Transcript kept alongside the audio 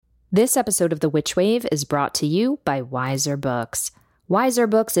This episode of The Witch Wave is brought to you by Wiser Books. Wiser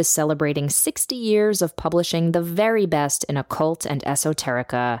Books is celebrating 60 years of publishing the very best in occult and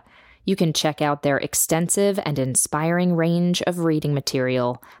esoterica. You can check out their extensive and inspiring range of reading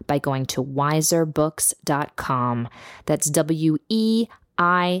material by going to wiserbooks.com. That's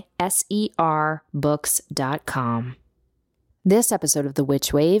WEISER books.com. This episode of The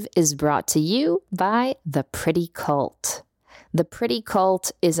Witch Wave is brought to you by The Pretty Cult. The Pretty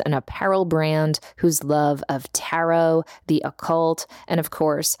Cult is an apparel brand whose love of tarot, the occult, and of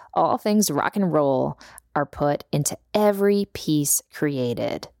course, all things rock and roll are put into every piece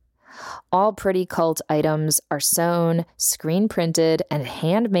created. All Pretty Cult items are sewn, screen printed, and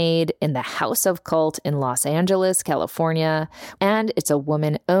handmade in the House of Cult in Los Angeles, California, and it's a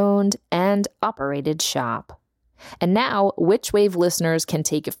woman-owned and operated shop. And now, Witch Wave listeners can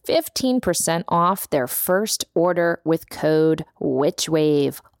take 15% off their first order with code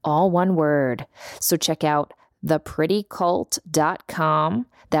WitchWave, all one word. So check out theprettycult.com.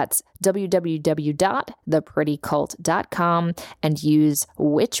 That's www.theprettycult.com and use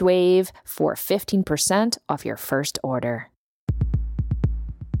WitchWave for 15% off your first order.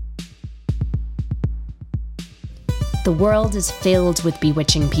 The world is filled with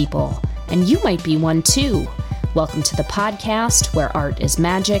bewitching people, and you might be one too. Welcome to the podcast where art is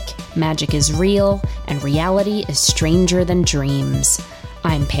magic is real, and reality is stranger than dreams.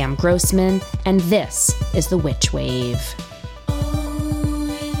 I'm Pam Grossman, and this is The Witch Wave.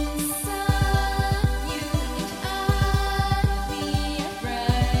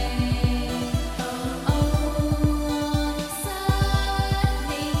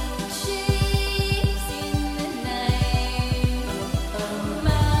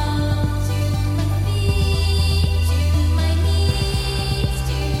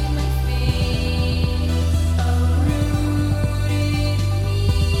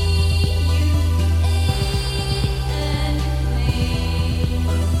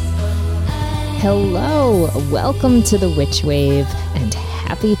 Hello, welcome to The Witch Wave, and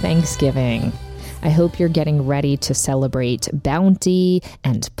happy Thanksgiving. I hope you're getting ready to celebrate bounty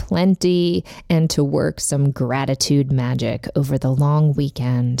and plenty and to work some gratitude magic over the long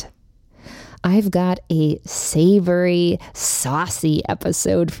weekend. I've got a savory, saucy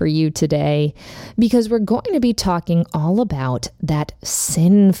episode for you today because we're going to be talking all about that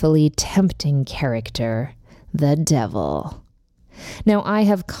sinfully tempting character, the devil. Now, I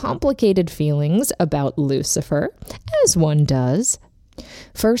have complicated feelings about Lucifer, as one does.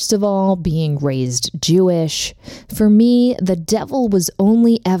 First of all, being raised Jewish, for me, the devil was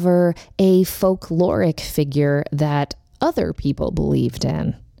only ever a folkloric figure that other people believed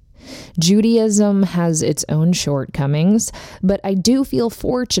in. Judaism has its own shortcomings, but I do feel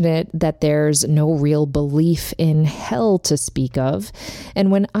fortunate that there's no real belief in hell to speak of.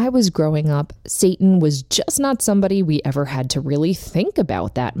 And when I was growing up, Satan was just not somebody we ever had to really think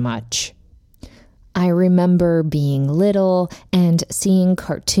about that much. I remember being little and seeing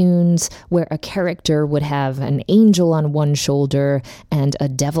cartoons where a character would have an angel on one shoulder and a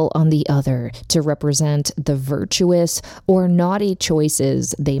devil on the other to represent the virtuous or naughty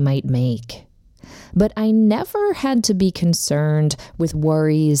choices they might make. But I never had to be concerned with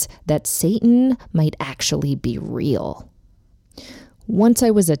worries that Satan might actually be real. Once I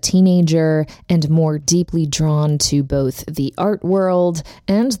was a teenager and more deeply drawn to both the art world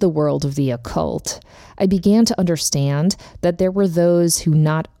and the world of the occult, I began to understand that there were those who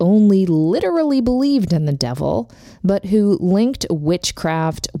not only literally believed in the devil, but who linked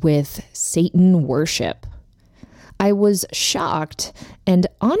witchcraft with Satan worship. I was shocked and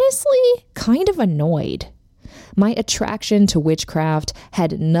honestly kind of annoyed. My attraction to witchcraft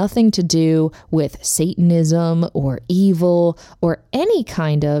had nothing to do with Satanism or evil or any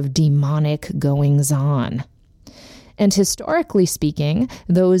kind of demonic goings-on. And historically speaking,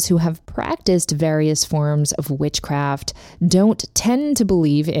 those who have practiced various forms of witchcraft don't tend to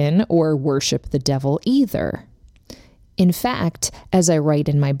believe in or worship the devil either. In fact, as I write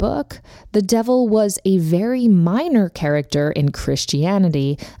in my book, the devil was a very minor character in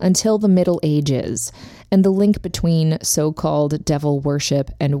Christianity until the Middle Ages, and the link between so-called devil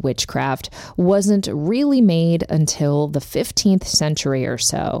worship and witchcraft wasn't really made until the 15th century or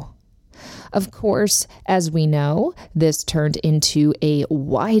so. Of course, as we know, this turned into a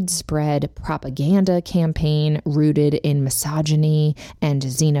widespread propaganda campaign rooted in misogyny and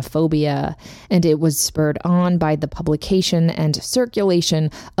xenophobia, and it was spurred on by the publication and circulation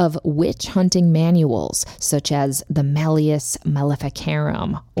of witch-hunting manuals, such as the Malleus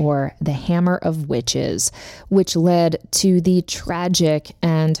Maleficarum, or the Hammer of Witches, which led to the tragic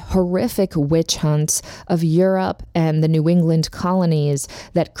and horrific witch hunts of Europe and the New England colonies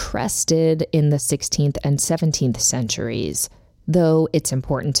that crested in the 16th and 17th centuries. Though it's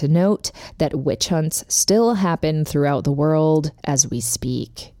important to note that witch hunts still happen throughout the world as we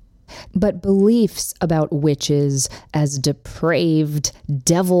speak. But beliefs about witches as depraved,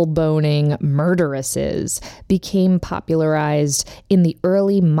 devil-boning murderesses became popularized in the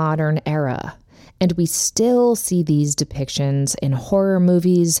early modern era, and we still see these depictions in horror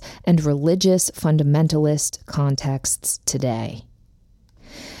movies and religious fundamentalist contexts today.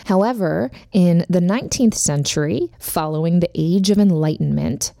 However, in the 19th century, following the Age of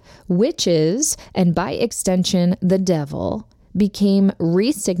Enlightenment, witches, and by extension the devil, became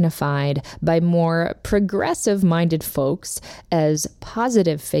re-signified by more progressive-minded folks as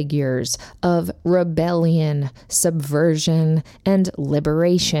positive figures of rebellion, subversion, and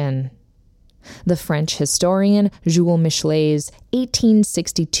liberation. The French historian Jules Michelet's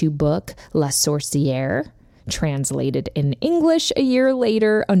 1862 book, La Sorcière, translated in English a year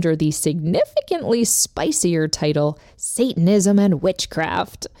later under the significantly spicier title Satanism and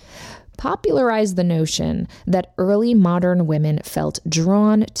Witchcraft, popularized the notion that early modern women felt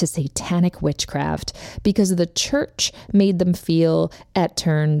drawn to satanic witchcraft because the church made them feel, at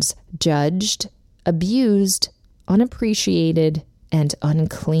turns, judged, abused, unappreciated, and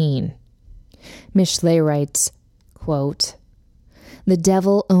unclean. Michelet writes, quote, "The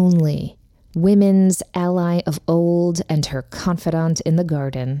devil only, women's ally of old and her confidant in the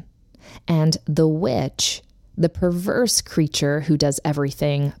garden, and the witch, the perverse creature who does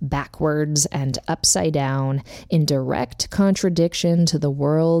everything backwards and upside down in direct contradiction to the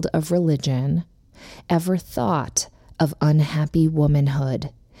world of religion, ever thought of unhappy womanhood,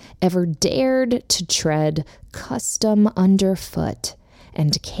 ever dared to tread custom underfoot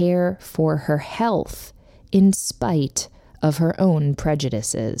and care for her health in spite of her own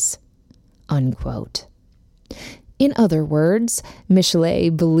prejudices." Unquote. In other words,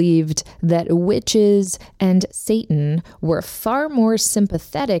 Michelet believed that witches and Satan were far more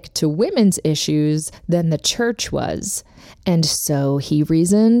sympathetic to women's issues than the church was. And so, he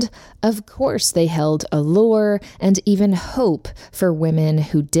reasoned, of course they held allure and even hope for women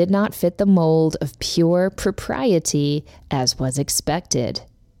who did not fit the mold of pure propriety as was expected.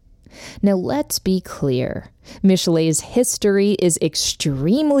 Now, let's be clear. Michelet's history is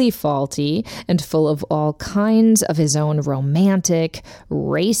extremely faulty and full of all kinds of his own romantic,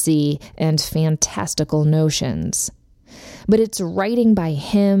 racy, and fantastical notions. But it's writing by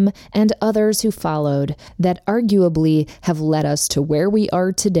him and others who followed that arguably have led us to where we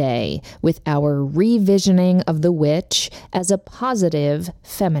are today with our revisioning of the witch as a positive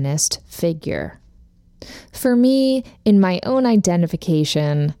feminist figure. For me, in my own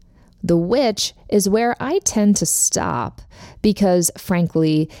identification, the witch is where I tend to stop because,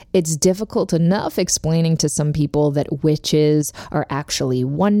 frankly, it's difficult enough explaining to some people that witches are actually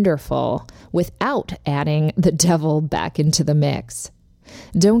wonderful without adding the devil back into the mix.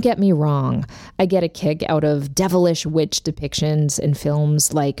 Don't get me wrong, I get a kick out of devilish witch depictions in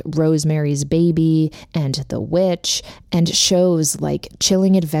films like Rosemary's Baby and The Witch, and shows like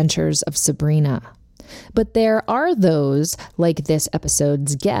Chilling Adventures of Sabrina. But there are those, like this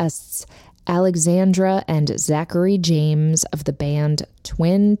episode's guests, Alexandra and Zachary James of the band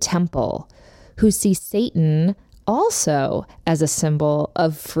Twin Temple, who see Satan also as a symbol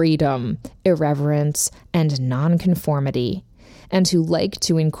of freedom, irreverence, and nonconformity, and who like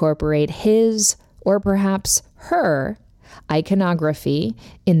to incorporate his, or perhaps her, iconography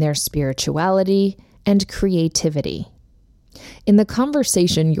in their spirituality and creativity. In the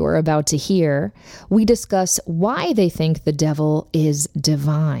conversation you're about to hear, we discuss why they think the devil is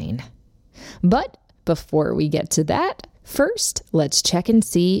divine. But before we get to that, first, let's check and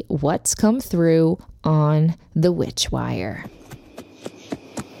see what's come through on the Witch Wire.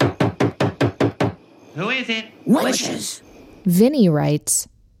 Who is it? Witches. Vinny writes,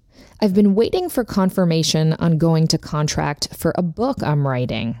 I've been waiting for confirmation on going to contract for a book I'm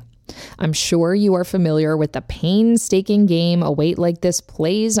writing. I'm sure you are familiar with the painstaking game a weight like this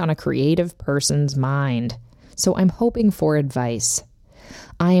plays on a creative person's mind. So I'm hoping for advice.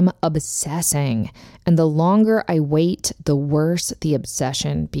 I'm obsessing, and the longer I wait, the worse the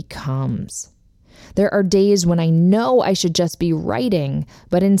obsession becomes. There are days when I know I should just be writing,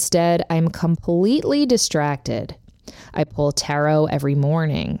 but instead I'm completely distracted. I pull tarot every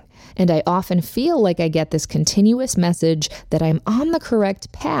morning, and I often feel like I get this continuous message that I'm on the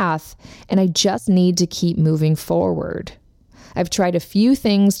correct path and I just need to keep moving forward. I've tried a few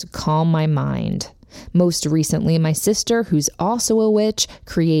things to calm my mind. Most recently, my sister, who's also a witch,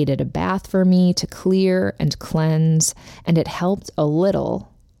 created a bath for me to clear and cleanse, and it helped a little.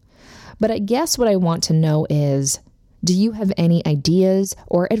 But I guess what I want to know is, do you have any ideas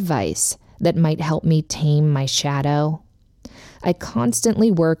or advice that might help me tame my shadow? I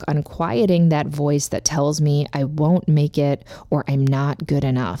constantly work on quieting that voice that tells me I won't make it or I'm not good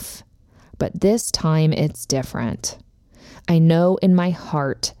enough. But this time it's different. I know in my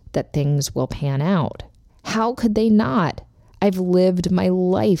heart that things will pan out. How could they not? I've lived my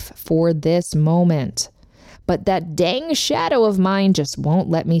life for this moment. But that dang shadow of mine just won't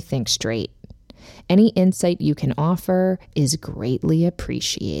let me think straight. Any insight you can offer is greatly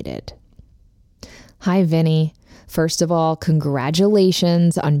appreciated. Hi, Vinny. First of all,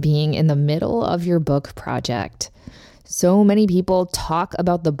 congratulations on being in the middle of your book project. So many people talk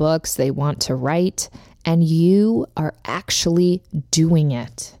about the books they want to write, and you are actually doing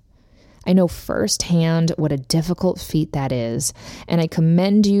it. I know firsthand what a difficult feat that is, and I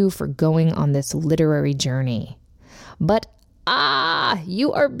commend you for going on this literary journey. But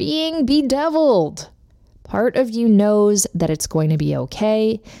you are being bedeviled. Part of you knows that it's going to be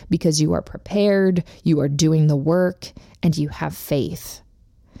okay because you are prepared, you are doing the work, and you have faith.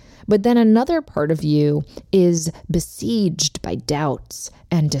 But then another part of you is besieged by doubts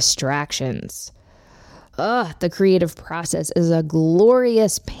and distractions. The creative process is a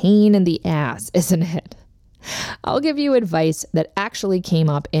glorious pain in the ass, isn't it? I'll give you advice that actually came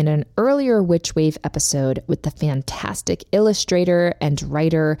up in an earlier Witch Wave episode with the fantastic illustrator and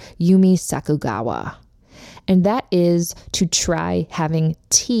writer Yumi Sakugawa. And that is to try having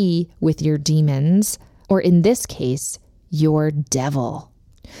tea with your demons, or in this case, your devil.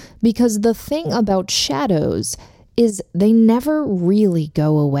 Because the thing about shadows is they never really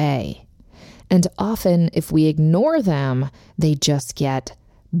go away. And often, if we ignore them, they just get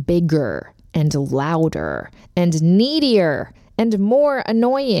bigger and louder and needier and more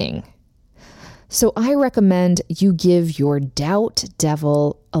annoying. So I recommend you give your doubt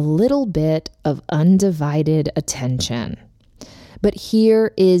devil a little bit of undivided attention. But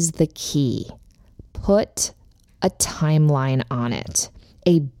here is the key. Put a timeline on it,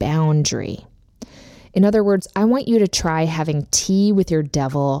 a boundary. In other words, I want you to try having tea with your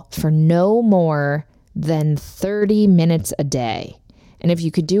devil for no more than 30 minutes a day. And if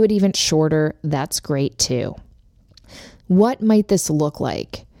you could do it even shorter, that's great too. What might this look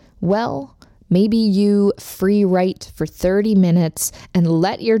like? Well, maybe you free write for 30 minutes and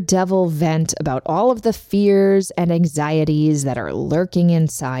let your devil vent about all of the fears and anxieties that are lurking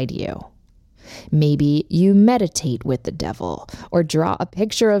inside you. Maybe you meditate with the devil, or draw a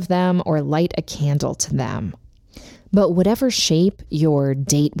picture of them, or light a candle to them. But whatever shape your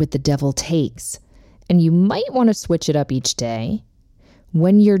date with the devil takes, and you might want to switch it up each day,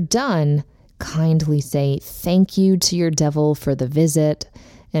 when you're done, kindly say thank you to your devil for the visit,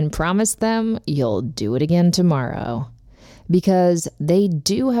 and promise them you'll do it again tomorrow. Because they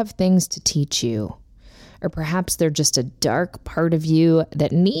do have things to teach you. Or perhaps they're just a dark part of you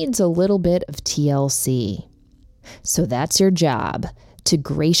that needs a little bit of TLC. So that's your job, to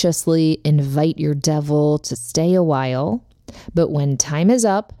graciously invite your devil to stay a while, but when time is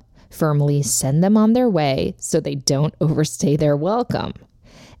up, firmly send them on their way so they don't overstay their welcome.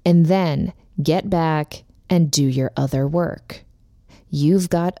 And then get back and do your other work. You've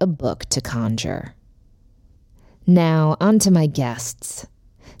got a book to conjure. Now, on to my guests.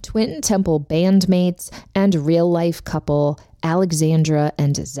 Twin Temple bandmates and real-life couple Alexandra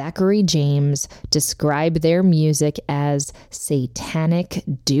and Zachary James describe their music as satanic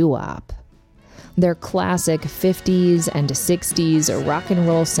doo-wop. Their classic 50s and 60s rock and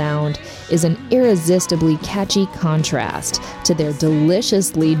roll sound is an irresistibly catchy contrast to their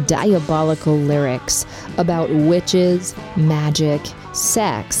deliciously diabolical lyrics about witches, magic,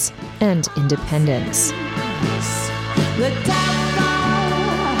 sex, and independence.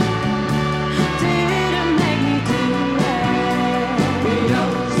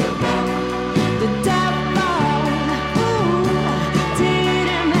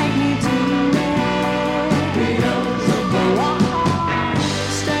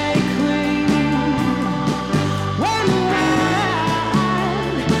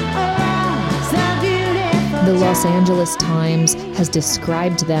 The Los Angeles Times has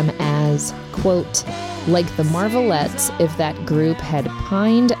described them as, quote, like the Marvelettes if that group had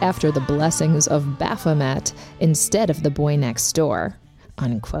pined after the blessings of Baphomet instead of the boy next door,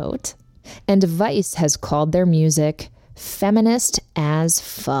 unquote. And Vice has called their music feminist as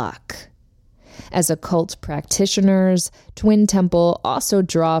fuck. As occult practitioners, Twin Temple also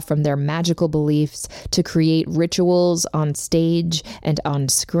draw from their magical beliefs to create rituals on stage and on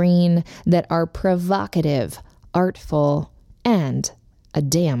screen that are provocative, artful, and a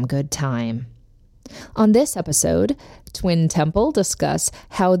damn good time. On this episode, Twin Temple discuss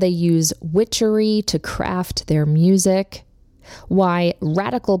how they use witchery to craft their music, why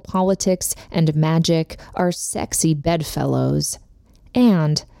radical politics and magic are sexy bedfellows,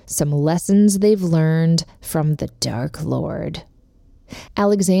 and some lessons they've learned from the Dark Lord.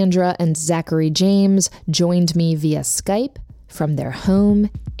 Alexandra and Zachary James joined me via Skype from their home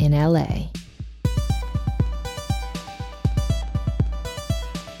in LA.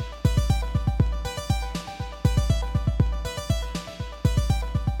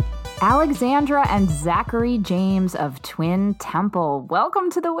 Alexandra and Zachary James of Twin Temple. Welcome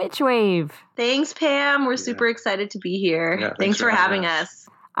to the Witch Wave. Thanks, Pam. We're super excited to be here. Yeah, thanks for having us.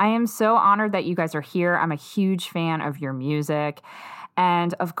 I am so honored that you guys are here. I'm a huge fan of your music.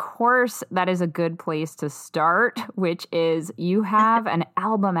 And of course, that is a good place to start, which is you have an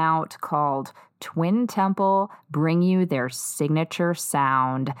album out called Twin Temple Bring You Their Signature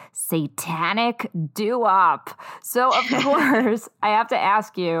Sound, Satanic Doo-Wop. So, of course, I have to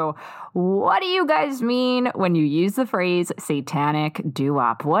ask you, what do you guys mean when you use the phrase Satanic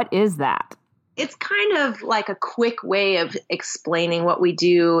Doo-Wop? What is that? It's kind of like a quick way of explaining what we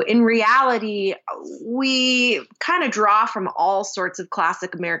do. In reality, we kind of draw from all sorts of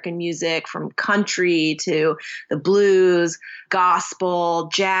classic American music, from country to the blues, gospel,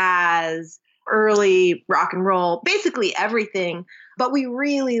 jazz, early rock and roll, basically everything. But we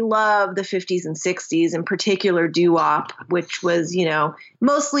really love the 50s and 60s, in particular doo-wop, which was,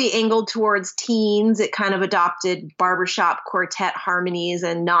 mostly angled towards teens. It kind of adopted barbershop quartet harmonies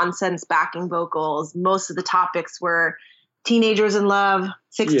and nonsense backing vocals. Most of the topics were teenagers in love,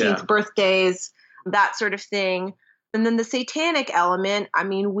 16th birthdays, that sort of thing. And then the satanic element,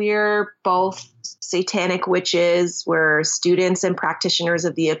 we're both satanic witches. We're students and practitioners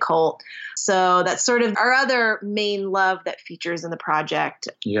of the occult. So that's sort of our other main love that features in the project.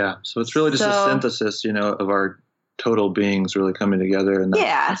 Yeah. So it's really just a synthesis, of our total beings really coming together. And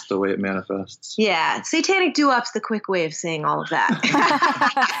that's the way it manifests. Yeah. Satanic doo-wop's the quick way of saying all of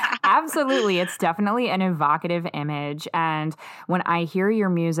that. Absolutely. It's definitely an evocative image. And when I hear your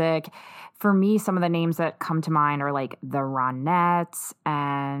music, for me, some of the names that come to mind are like the Ronettes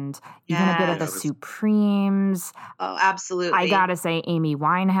and even a bit of the Supremes. Oh, absolutely. I gotta say Amy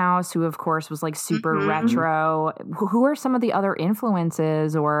Winehouse, who of course was like super retro. Who are some of the other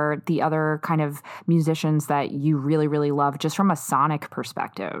influences or the other kind of musicians that you really, really love just from a sonic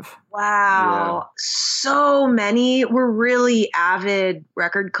perspective? Wow. Yeah. So many. We're really avid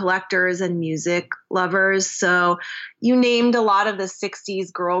record collectors and music lovers. So you named a lot of the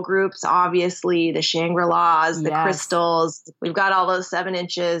 60s girl groups, obviously, the Shangri-Las, the Crystals. We've got all those 7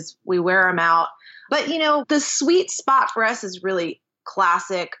 inches. We wear them out. But, the sweet spot for us is really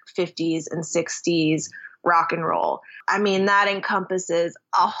classic 50s and 60s rock and roll. That encompasses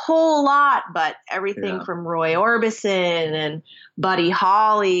a whole lot, but everything from Roy Orbison and Buddy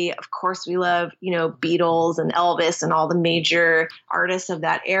Holly. Of course, we love, Beatles and Elvis and all the major artists of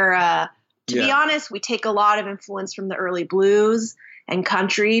that era. To be honest, we take a lot of influence from the early blues and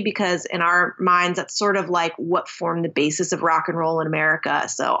country because in our minds, that's sort of like what formed the basis of rock and roll in America.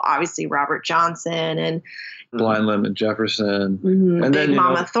 So obviously Robert Johnson and Blind Lemon Jefferson. And Big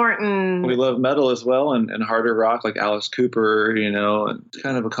Mama Thornton. We love metal as well and harder rock like Alice Cooper, and it's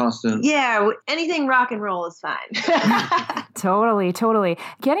kind of a constant. Yeah, anything rock and roll is fine. Totally.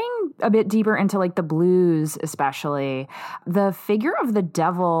 Getting a bit deeper into like the blues especially, the figure of the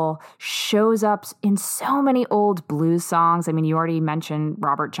devil shows up in so many old blues songs. You already mentioned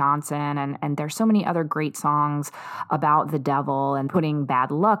Robert Johnson and there's so many other great songs about the devil and putting bad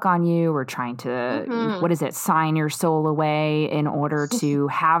luck on you or trying to, sign your soul away in order to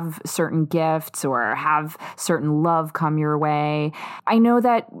have certain gifts or have certain love come your way. I know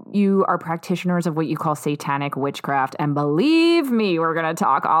that you are practitioners of what you call satanic witchcraft, and believe me, we're going to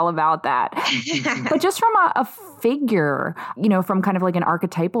talk all about that. But just from a figure, from kind of like an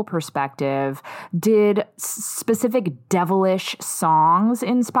archetypal perspective, did specific devilish songs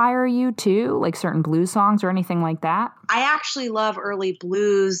inspire you too? Like certain blues songs or anything like that? I actually love early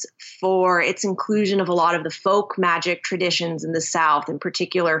blues for its inclusion of a lot of the folk magic traditions in the South, in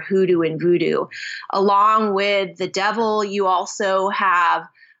particular hoodoo and voodoo. Along with the devil, you also have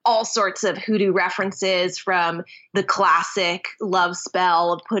all sorts of hoodoo references, from the classic love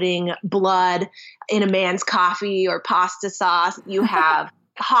spell of putting blood in a man's coffee or pasta sauce. You have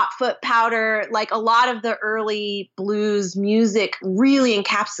hot foot powder. Like, a lot of the early blues music really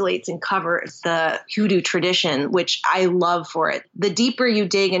encapsulates and covers the hoodoo tradition, which I love for it. The deeper you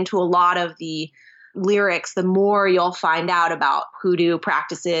dig into a lot of the lyrics, the more you'll find out about hoodoo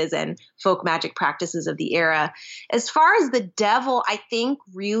practices and folk magic practices of the era. As far as the devil, I think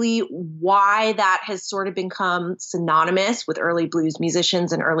really why that has sort of become synonymous with early blues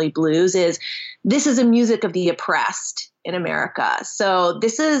musicians and early blues is this is a music of the oppressed in America. So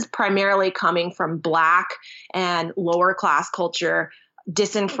this is primarily coming from Black and lower class culture,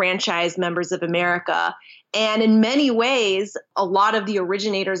 disenfranchised members of America. And in many ways, a lot of the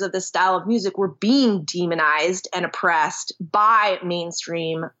originators of this style of music were being demonized and oppressed by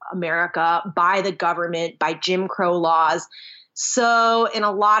mainstream America, by the government, by Jim Crow laws. So in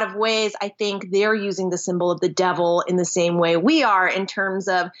a lot of ways, I think they're using the symbol of the devil in the same way we are, in terms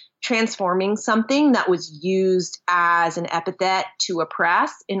of transforming something that was used as an epithet to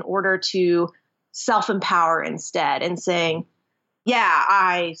oppress in order to self-empower instead, and saying, yeah,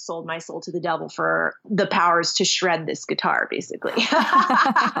 I sold my soul to the devil for the powers to shred this guitar, basically.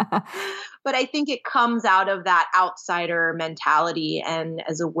 But I think it comes out of that outsider mentality and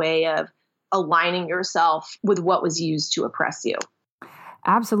as a way of aligning yourself with what was used to oppress you.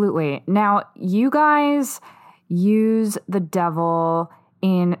 Absolutely. Now, you guys use the devil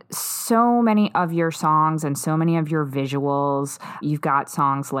in so many of your songs and so many of your visuals. You've got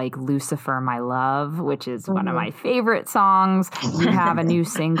songs like Lucifer, My Love, which is one of my favorite songs. You have a new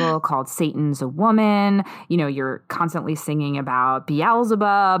single called Satan's a Woman. You're constantly singing about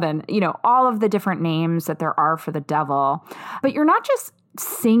Beelzebub and, all of the different names that there are for the devil. But you're not just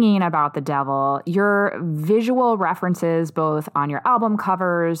singing about the devil. Your visual references, both on your album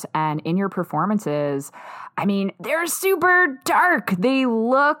covers and in your performances, I mean, they're super dark. They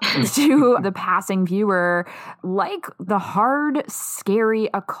look to the passing viewer like the hard, scary,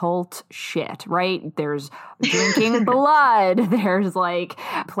 occult shit, right? There's drinking blood. There's like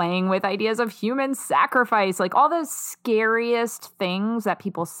playing with ideas of human sacrifice, like all the scariest things that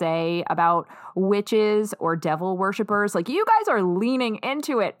people say about witches or devil worshipers. Like, you guys are leaning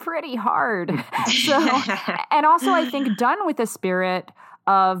into it pretty hard. So, and also I think done with a spirit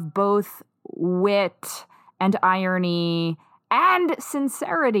of both wit and irony and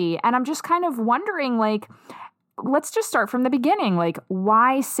sincerity. And I'm just kind of wondering, like, let's just start from the beginning. Like,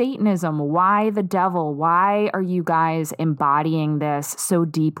 why Satanism? Why the devil? Why are you guys embodying this so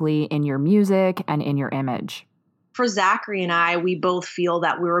deeply in your music and in your image? For Zachary and I, we both feel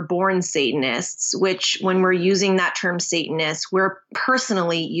that we were born Satanists, which when we're using that term Satanist, we're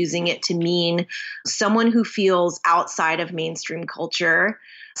personally using it to mean someone who feels outside of mainstream culture,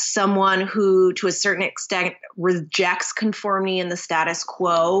 someone who, to a certain extent, rejects conformity in the status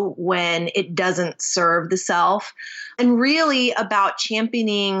quo when it doesn't serve the self, and really about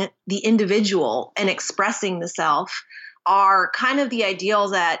championing the individual and expressing the self are kind of the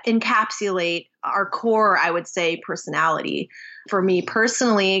ideals that encapsulate our core, I would say, personality. For me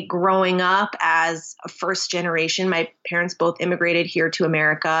personally, growing up as a first generation, my parents both immigrated here to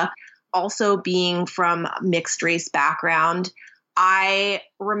America, also being from a mixed race background, I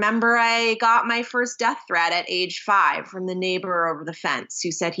remember I got my first death threat at age 5 from the neighbor over the fence who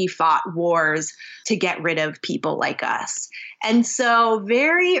said he fought wars to get rid of people like us. And so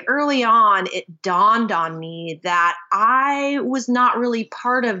very early on, it dawned on me that I was not really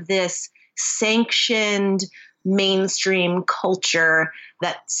part of this sanctioned mainstream culture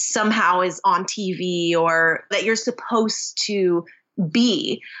that somehow is on TV or that you're supposed to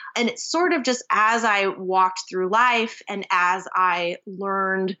be. And it's sort of just as I walked through life and as I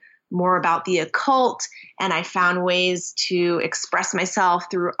learned more about the occult and I found ways to express myself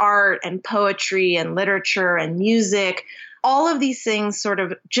through art and poetry and literature and music, all of these things sort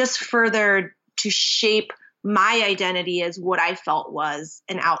of just furthered to shape my identity as what I felt was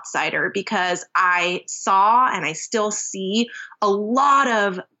an outsider, because I saw and I still see a lot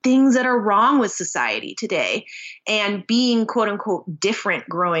of things that are wrong with society today. And being quote unquote different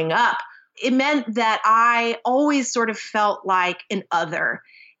growing up, it meant that I always sort of felt like an other.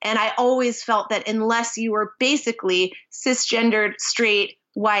 And I always felt that unless you were basically cisgendered, straight,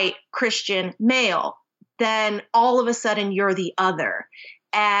 white, Christian, male, then all of a sudden you're the other.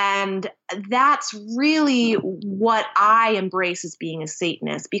 And that's really what I embrace as being a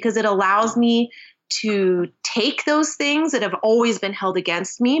Satanist, because it allows me to take those things that have always been held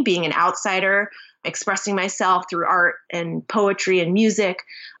against me, being an outsider, expressing myself through art and poetry and music.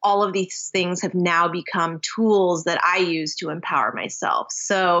 All of these things have now become tools that I use to empower myself.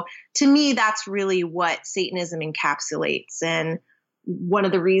 So to me, that's really what Satanism encapsulates, and one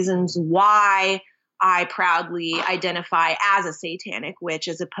of the reasons why I proudly identify as a satanic witch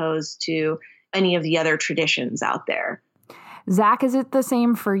as opposed to any of the other traditions out there. Zach, is it the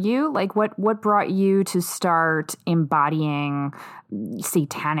same for you? Like what brought you to start embodying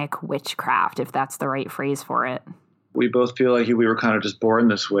satanic witchcraft, if that's the right phrase for it? We both feel like we were kind of just born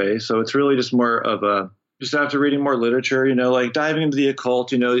this way. So it's really just more of just after reading more literature, like diving into the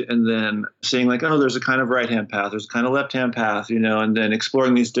occult, and then seeing like, oh, there's a kind of right-hand path, there's a kind of left-hand path, and then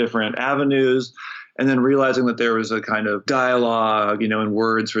exploring these different avenues. And then realizing that there was a kind of dialogue, and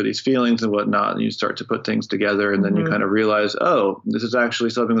words for these feelings and whatnot. And you start to put things together, and then you kind of realize, oh, this is actually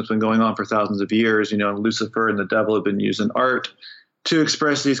something that's been going on for thousands of years. Lucifer and the devil have been using art to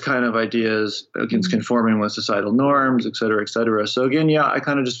express these kind of ideas against conforming with societal norms, et cetera, et cetera. So again, I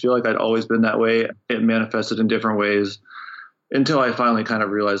kind of just feel like I'd always been that way. It manifested in different ways until I finally kind of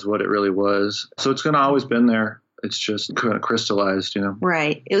realized what it really was. So it's kind of always been there. It's just kind of crystallized,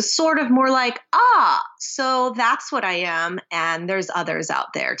 Right. It was sort of more like, so that's what I am. And there's others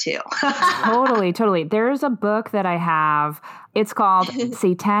out there too. Totally. There's a book that I have. It's called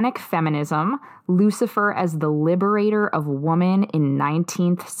Satanic Feminism, Lucifer as the Liberator of Woman in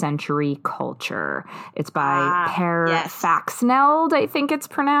 19th Century Culture. It's by Per Faxneld, I think it's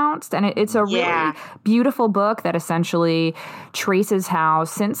pronounced. And it's a really beautiful book that essentially traces how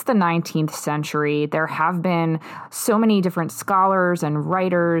since the 19th century, there have been so many different scholars and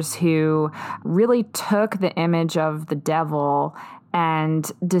writers who really took the image of the devil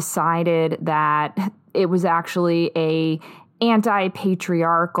and decided that it was actually a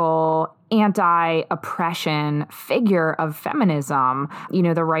anti-patriarchal, anti-oppression figure of feminism.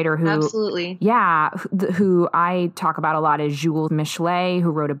 The writer who... Absolutely. Yeah, who I talk about a lot is Jules Michelet, who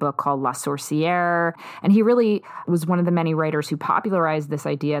wrote a book called La Sorcière. And he really was one of the many writers who popularized this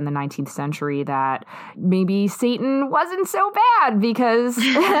idea in the 19th century that maybe Satan wasn't so bad because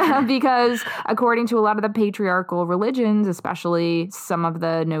according to a lot of the patriarchal religions, especially some of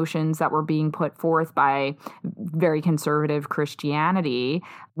the notions that were being put forth by very conservative Christianity,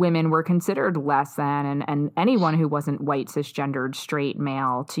 women were considered less than, and anyone who wasn't white, cisgendered, straight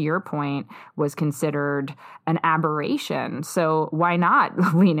male, to your point, was considered an aberration. So why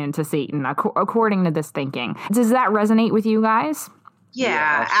not lean into Satan, according to this thinking? Does that resonate with you guys?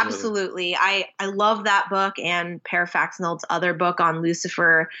 Yeah, absolutely. I love that book and Per Faxneld's other book on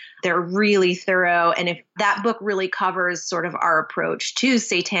Lucifer. They're really thorough. And if that book really covers sort of our approach to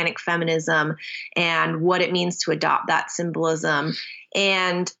satanic feminism and what it means to adopt that symbolism,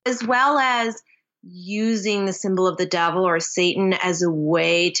 and as well as using the symbol of the devil or Satan as a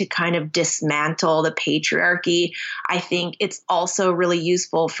way to kind of dismantle the patriarchy, I think it's also really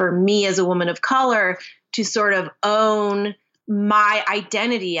useful for me as a woman of color to sort of own my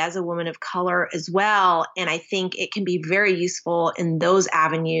identity as a woman of color as well. And I think it can be very useful in those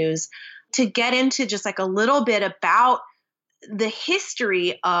avenues to get into just like a little bit about the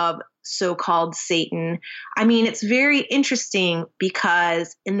history of so-called Satan. I mean, it's very interesting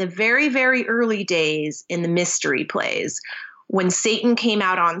because in the very, very early days in the mystery plays, when Satan came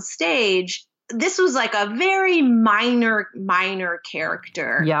out on stage, this was like a very minor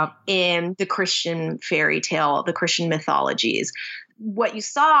character in the Christian fairy tale, the Christian mythologies. What you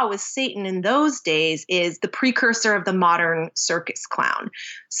saw with Satan in those days is the precursor of the modern circus clown.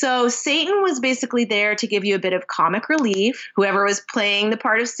 So Satan was basically there to give you a bit of comic relief. Whoever was playing the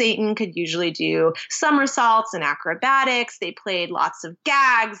part of Satan could usually do somersaults and acrobatics. They played lots of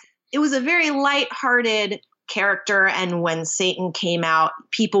gags. It was a very lighthearted character, and when Satan came out,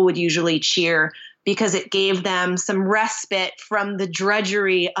 people would usually cheer because it gave them some respite from the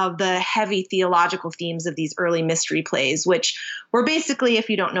drudgery of the heavy theological themes of these early mystery plays, which were basically, if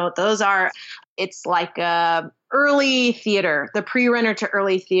you don't know what those are, it's like early theater, the pre-runner to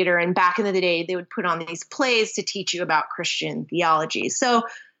early theater. And back in the day, they would put on these plays to teach you about Christian theology. So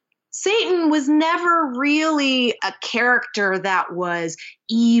Satan was never really a character that was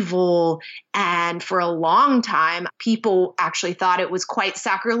evil. And for a long time, people actually thought it was quite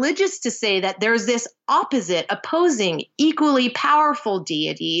sacrilegious to say that there's this opposing, equally powerful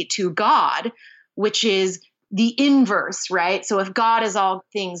deity to God, which is the inverse, right? So if God is all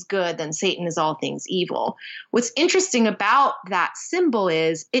things good, then Satan is all things evil. What's interesting about that symbol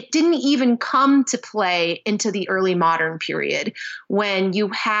is it didn't even come to play into the early modern period when you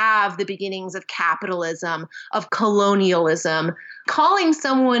have the beginnings of capitalism, of colonialism. Calling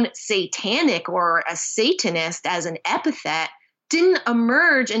someone satanic or a Satanist as an epithet didn't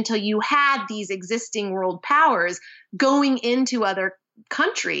emerge until you had these existing world powers going into other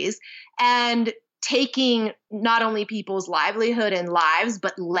countries and taking not only people's livelihood and lives,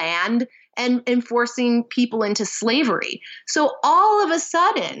 but land and enforcing people into slavery. So all of a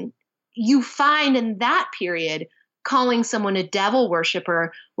sudden, you find in that period, calling someone a devil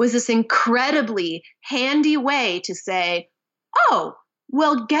worshiper was this incredibly handy way to say, oh,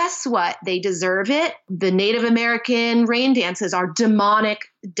 well, guess what? They deserve it. The Native American rain dances are demonic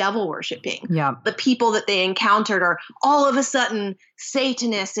devil worshiping. Yeah. The people that they encountered are all of a sudden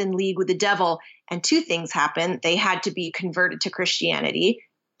Satanists in league with the devil. And two things happened. They had to be converted to Christianity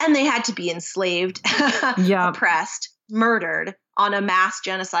and they had to be enslaved, oppressed, murdered on a mass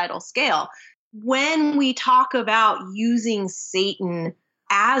genocidal scale. When we talk about using Satan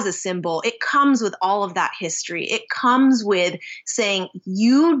as a symbol, it comes with all of that history. It comes with saying,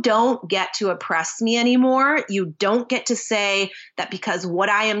 you don't get to oppress me anymore. You don't get to say that because what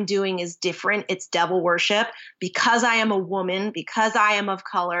I am doing is different, it's devil worship. Because I am a woman, because I am of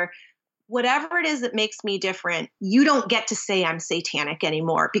color, whatever it is that makes me different, you don't get to say I'm satanic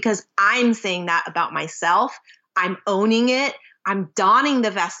anymore because I'm saying that about myself. I'm owning it. I'm donning the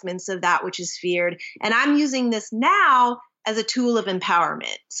vestments of that which is feared. And I'm using this now as a tool of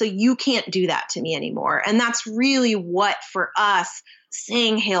empowerment. So you can't do that to me anymore. And that's really what, for us,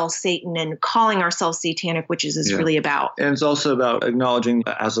 saying Hail Satan and calling ourselves satanic witches is really about. And it's also about acknowledging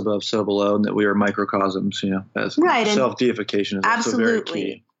as above, so below, and that we are microcosms, as self-deification is also very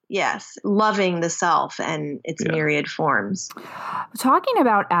key. Yes, loving the self and its myriad forms. Talking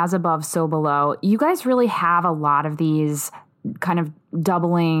about as above, so below, you guys really have a lot of these kind of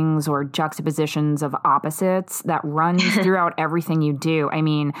doublings or juxtapositions of opposites that runs throughout everything you do. I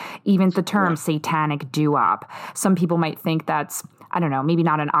mean, even the term satanic doo-wop. Some people might think that's, I don't know, maybe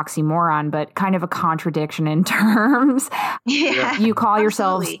not an oxymoron, but kind of a contradiction in terms. Yeah, you call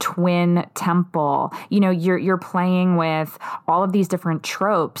yourselves Twin Temple. You're playing with all of these different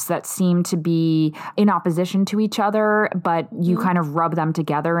tropes that seem to be in opposition to each other, but you kind of rub them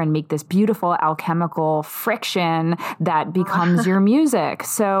together and make this beautiful alchemical friction that becomes your music.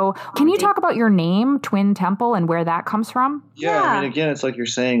 So can you talk about your name, Twin Temple, and where that comes from? Yeah, I mean, again, it's like you're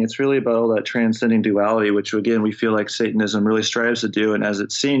saying, it's really about all that transcending duality, which, again, we feel like Satanism really strives to do. And as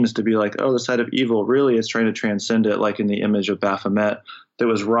it seems to be like, oh, the side of evil, really is trying to transcend it, like in the image of Baphomet that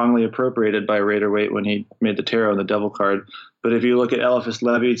was wrongly appropriated by Raider Waite when he made the tarot and the devil card. But if you look at Eliphas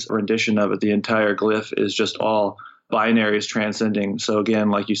Levi's rendition of it, the entire glyph is just all binaries transcending. So again,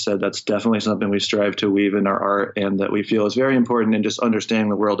 like you said, that's definitely something we strive to weave in our art and that we feel is very important in just understanding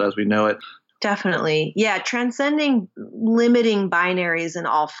the world as we know it. Definitely. Yeah. Transcending limiting binaries in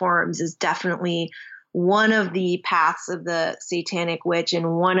all forms is definitely one of the paths of the satanic witch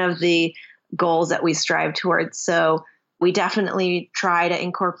and one of the goals that we strive towards. So we definitely try to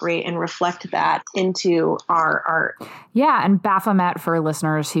incorporate and reflect that into our art. Yeah, and Baphomet, for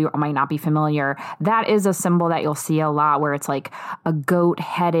listeners who might not be familiar, that is a symbol that you'll see a lot where it's like a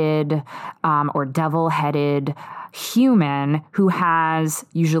goat-headed or devil-headed human who has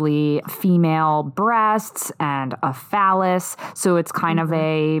usually female breasts and a phallus. So it's kind of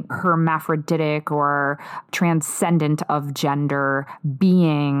a hermaphroditic or transcendent of gender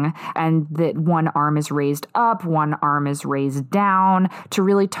being. And that one arm is raised up, one arm is raised down to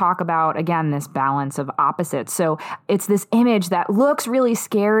really talk about, again, this balance of opposites. So it's this image that looks really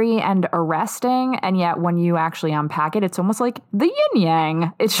scary and arresting. And yet when you actually unpack it, it's almost like the yin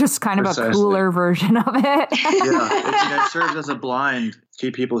yang. It's just kind of a cooler version of it. It serves as a blind to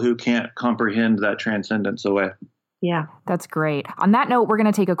keep people who can't comprehend that transcendence away. Yeah, that's great. On that note, we're going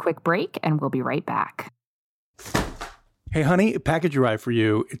to take a quick break and we'll be right back. Hey, honey, a package arrived for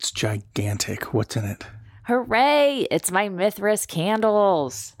you. It's gigantic. What's in it? Hooray! It's my Mithras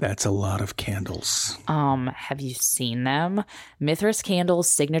candles. That's a lot of candles. Have you seen them? Mithras candles'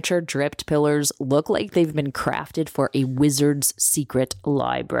 signature dripped pillars look like they've been crafted for a wizard's secret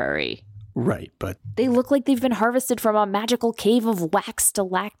library. Right, but... They look like they've been harvested from a magical cave of wax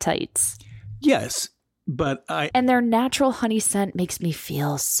stalactites. Yes, but And their natural honey scent makes me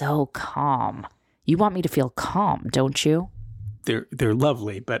feel so calm. You want me to feel calm, don't you? they're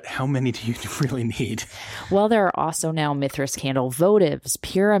lovely, but how many do you really need? Well, there are also now Mithras candle votives,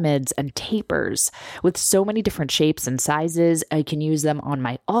 pyramids, and tapers. With so many different shapes and sizes, I can use them on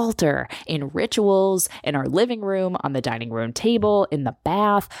my altar, in rituals, in our living room, on the dining room table, in the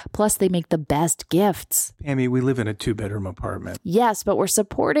bath. Plus, they make the best gifts. Pammy, we live in a 2-bedroom apartment. Yes, but we're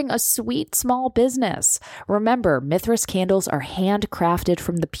supporting a sweet small business. Remember, Mithras candles are handcrafted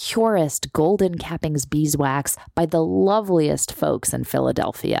from the purest golden cappings beeswax by the loveliest folks in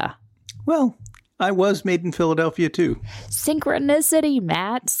Philadelphia. Well, I was made in Philadelphia too. Synchronicity,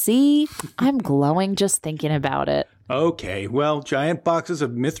 Matt. See? I'm glowing just thinking about it. Okay, well, giant boxes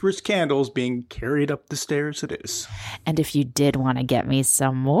of Mithras candles being carried up the stairs it is. And if you did want to get me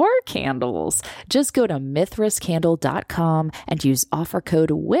some more candles, just go to mithrascandle.com and use offer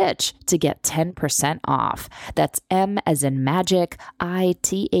code WITCH to get 10% off. That's M as in magic,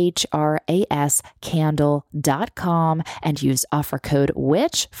 ITHRAS candle.com and use offer code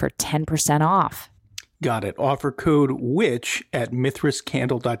WITCH for 10% off. Got it. Offer code WITCH at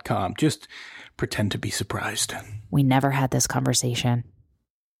mithrascandle.com. Just pretend to be surprised. We never had this conversation.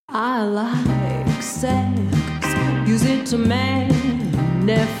 I like sex, use it to manifest.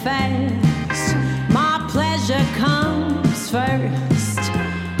 My pleasure comes first.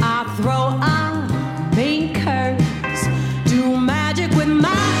 I throw a mean curse, do magic with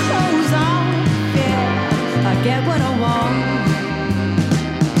my clothes on. Yeah, I get what I want.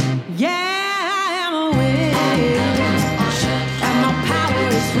 Yeah.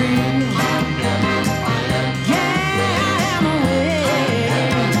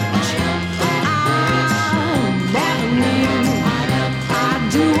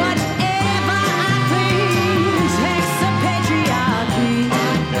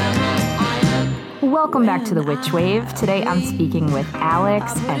 Welcome back to the Witch Wave. Today I'm speaking with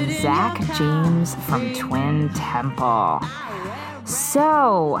Alex and Zach James from Twin Temple.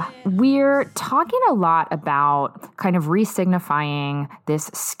 So we're talking a lot about kind of re-signifying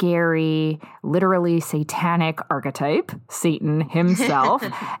this scary, literally satanic archetype, Satan himself,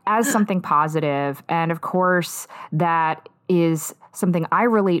 as something positive. And of course, that is something I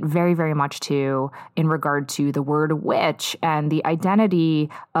relate very, very much to in regard to the word witch and the identity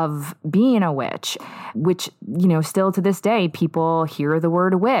of being a witch, which, you know, still to this day, people hear the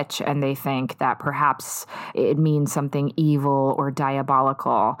word witch and they think that perhaps it means something evil or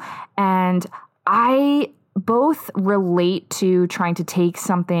diabolical. And I both relate to trying to take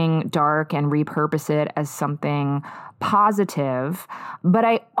something dark and repurpose it as something positive, but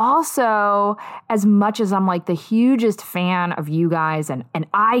I also, as much as I'm like the hugest fan of you guys and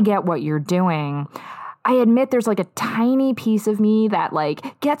I get what you're doing, I admit there's like a tiny piece of me that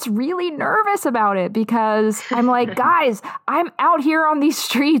like gets really nervous about it because I'm like, guys, I'm out here on these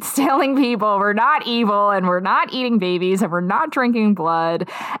streets telling people we're not evil and we're not eating babies and we're not drinking blood.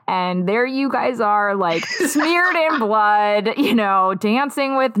 And there you guys are like smeared in blood, you know,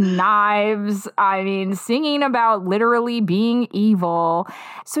 dancing with knives. I mean, singing about literally being evil.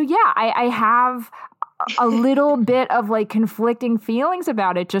 So yeah, I have a little bit of like conflicting feelings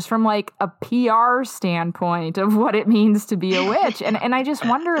about it just from like a PR standpoint of what it means to be a witch. And I just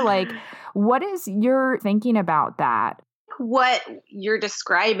wonder, like, what is your thinking about that? What you're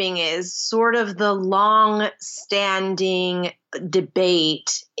describing is sort of the long-standing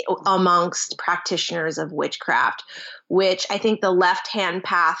debate amongst practitioners of witchcraft, which I think the left-hand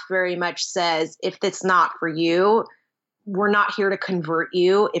path very much says, if it's not for you, we're not here to convert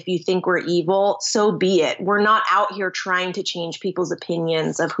you. If you think we're evil, so be it. We're not out here trying to change people's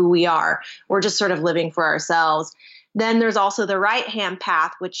opinions of who we are. We're just sort of living for ourselves. Then there's also the right-hand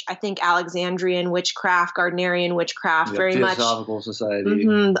path, which I think Alexandrian witchcraft, Gardnerian witchcraft, very much Theosophical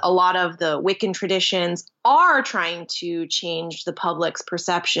Society. A lot of the Wiccan traditions are trying to change the public's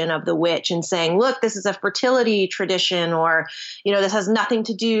perception of the witch and saying, look, this is a fertility tradition, or, you know, this has nothing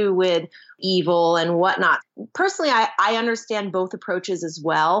to do with evil and whatnot. Personally, I understand both approaches as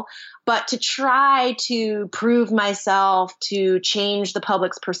well, but to try to prove myself, to change the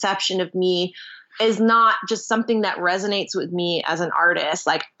public's perception of me, is not just something that resonates with me as an artist.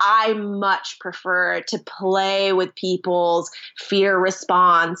 Like, I much prefer to play with people's fear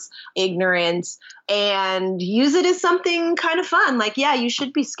response, ignorance, and use it as something kind of fun. Like, yeah, you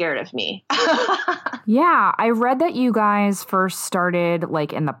should be scared of me. Yeah, I read that you guys first started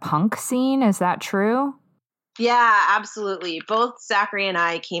like in the punk scene. Is that true? Yeah, absolutely. Both Zachary and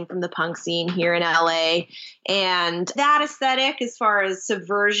I came from the punk scene here in LA. And that aesthetic, as far as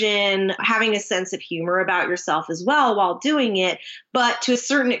subversion, having a sense of humor about yourself as well while doing it, but to a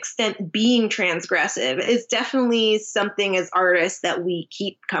certain extent being transgressive, is definitely something as artists that we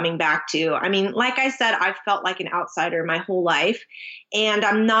keep coming back to. I mean, like I said, I've felt like an outsider my whole life, and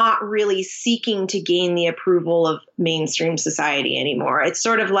I'm not really seeking to gain the approval of mainstream society anymore. It's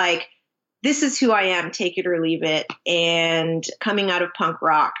sort of like, this is who I am, take it or leave it. And coming out of punk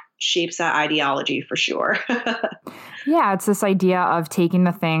rock shapes that ideology for sure. Yeah, it's this idea of taking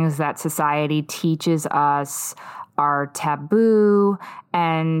the things that society teaches us are taboo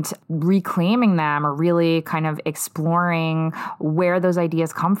and reclaiming them, or really kind of exploring where those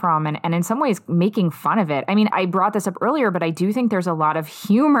ideas come from, and in some ways making fun of it. I mean, I brought this up earlier, but I do think there's a lot of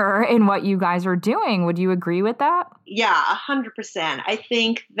humor in what you guys are doing. Would you agree with that? Yeah, 100%. I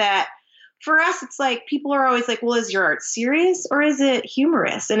think that for us, it's like people are always like, well, is your art serious or is it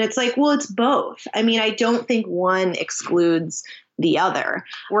humorous? And it's like, well, it's both. I mean, I don't think one excludes the other.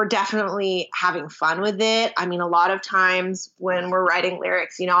 We're definitely having fun with it. I mean, a lot of times when we're writing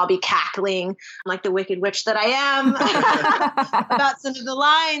lyrics, you know, I'll be cackling like the wicked witch that I am about some of the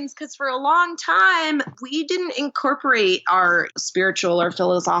lines, because for a long time, we didn't incorporate our spiritual or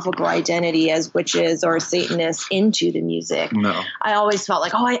philosophical identity as witches or Satanists into the music. No. I always felt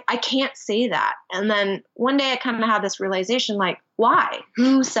like, oh, I can't say that. And then one day I kind of had this realization, like, why?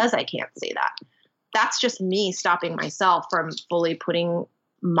 Who says I can't say that? That's just me stopping myself from fully putting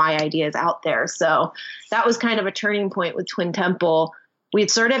my ideas out there. So that was kind of a turning point with Twin Temple. We'd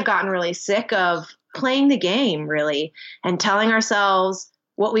sort of gotten really sick of playing the game, really, and telling ourselves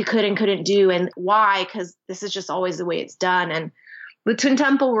what we could and couldn't do and why, because this is just always the way it's done. And with Twin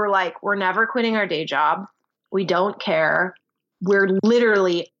Temple, we're like, we're never quitting our day job. We don't care. We're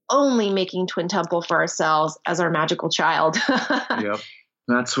literally only making Twin Temple for ourselves as our magical child. Yep.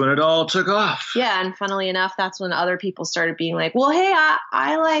 That's when it all took off. Yeah, and funnily enough, that's when other people started being like, well, hey,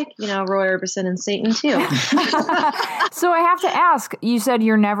 I like, you know, Roy Orbison and Satan too. So I have to ask, you said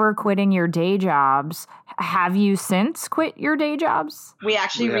you're never quitting your day jobs. Have you since quit your day jobs? We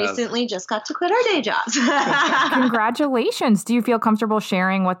actually recently just got to quit our day jobs. Congratulations. Do you feel comfortable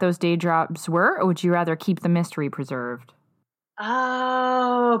sharing what those day jobs were, or would you rather keep the mystery preserved?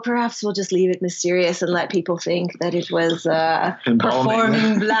 Oh, perhaps we'll just leave it mysterious and let people think that it was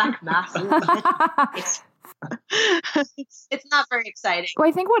performing black masses. It's not very exciting. Well,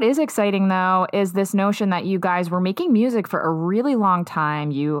 I think what is exciting, though, is this notion that you guys were making music for a really long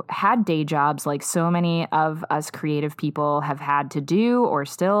time. You had day jobs like so many of us creative people have had to do or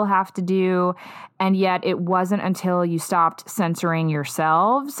still have to do. And yet it wasn't until you stopped censoring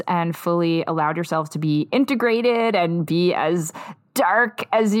yourselves and fully allowed yourselves to be integrated and be as dark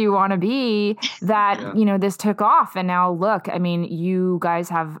as you want to be that, you know, this took off. And now look, I mean, you guys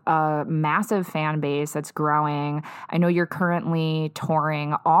have a massive fan base that's growing. I know you're currently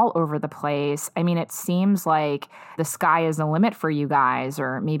touring all over the place. I mean, it seems like the sky is the limit for you guys,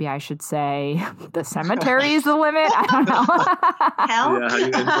 or maybe I should say the cemetery is the limit. I don't know. Hell? Yeah, how you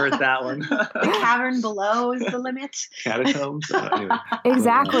invert that one. The cavern below is the limit. Catacombs. Anyway.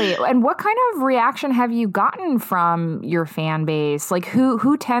 Exactly. And what kind of reaction have you gotten from your fan base? Like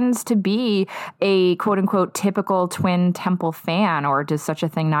who tends to be a quote unquote typical Twin Temple fan, or does such a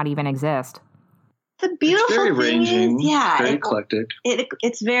thing not even exist? The beautiful very thing ranging, is, very eclectic.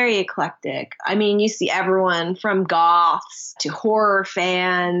 It's very eclectic. I mean, you see everyone from goths to horror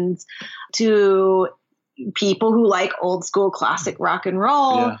fans to people who like old school classic rock and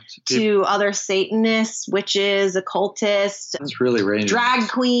roll to other Satanists, witches, occultists. It's really ranging. Drag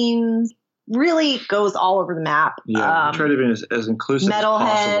queens. Really goes all over the map. Yeah, try to be as inclusive as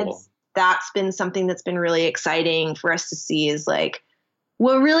possible. That's been something that's been really exciting for us to see, is like,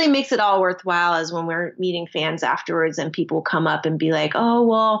 what really makes it all worthwhile is when we're meeting fans afterwards and people come up and be like, oh,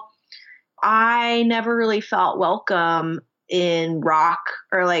 well, I never really felt welcome in rock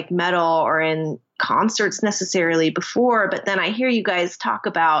or like metal or in concerts necessarily before, but then I hear you guys talk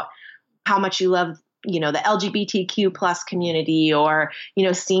about how much you love, you know, the LGBTQ plus community, or, you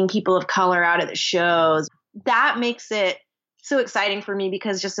know, seeing people of color out at the shows. That makes it so exciting for me,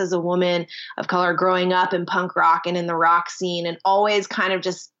 because just as a woman of color growing up in punk rock and in the rock scene and always kind of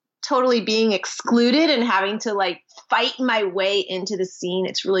just totally being excluded and having to like fight my way into the scene,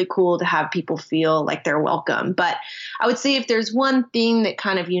 it's really cool to have people feel like they're welcome. But I would say if there's one thing that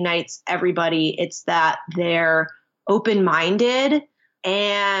kind of unites everybody, it's that they're open-minded.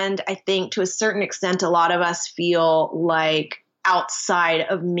 And I think to a certain extent, a lot of us feel like outside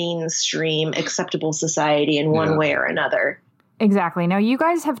of mainstream acceptable society in one way or another. Exactly. Now, you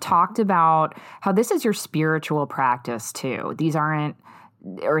guys have talked about how this is your spiritual practice too. These aren't,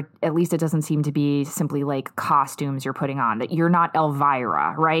 or at least it doesn't seem to be simply like costumes you're putting on, that you're not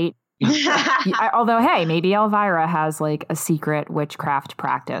Elvira, right? Although, hey, maybe Elvira has like a secret witchcraft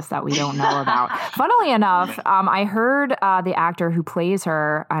practice that we don't know about. Funnily enough, I heard the actor who plays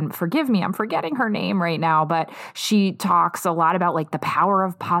her, and forgive me, I'm forgetting her name right now, but she talks a lot about like the power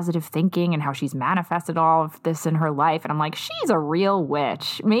of positive thinking and how she's manifested all of this in her life. And I'm like, she's a real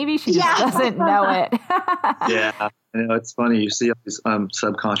witch. Maybe she just doesn't know it. Yeah. You know, it's funny. You see all these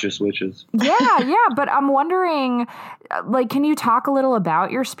subconscious witches. Yeah. But I'm wondering, like, can you talk a little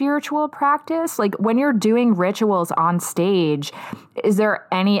about your spiritual practice? Like, when you're doing rituals on stage, is there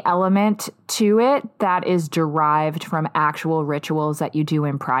any element to it that is derived from actual rituals that you do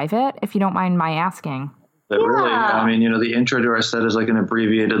in private, if you don't mind my asking? But really, I mean, you know, the intro to our set is like an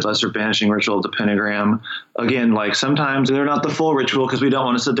abbreviated lesser banishing ritual of the pentagram. Again, like sometimes they're not the full ritual because we don't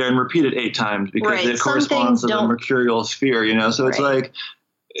want to sit there and repeat it 8 times because it corresponds to the mercurial sphere, you know? So it's like...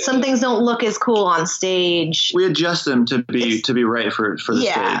 Some things don't look as cool on stage. We adjust them to be right for the stage.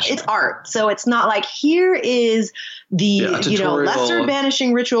 Yeah, it's art. So it's not like here is the lesser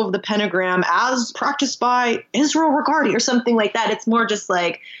banishing ritual of the pentagram as practiced by Israel Regardie or something like that. It's more just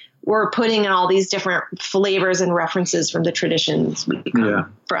like we're putting in all these different flavors and references from the traditions we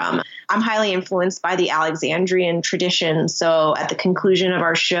come from. I'm highly influenced by the Alexandrian tradition. So at the conclusion of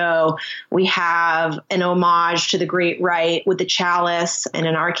our show, we have an homage to the Great Rite with the chalice, and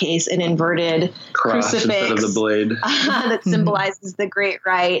in our case, an inverted cross crucifix instead of the blade that symbolizes the Great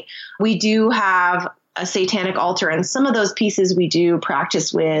Rite. We do have a satanic altar, and some of those pieces we do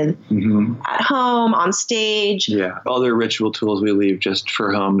practice with at home, on stage. Yeah, other ritual tools we leave just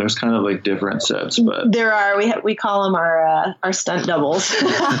for home. There's kind of like different sets, but there are. We call them our stunt doubles.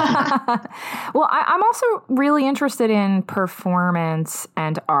 Well, I'm also really interested in performance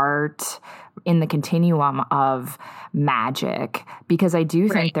and art in the continuum of magic, because I do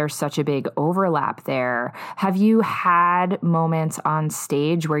think there's such a big overlap there. Have you had moments on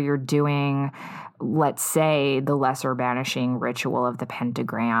stage where you're doing, let's say, the lesser banishing ritual of the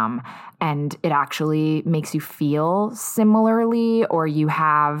pentagram, and it actually makes you feel similarly, or you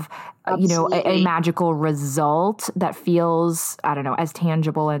have, a magical result that feels, I don't know, as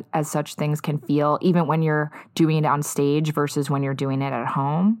tangible as such things can feel, even when you're doing it on stage versus when you're doing it at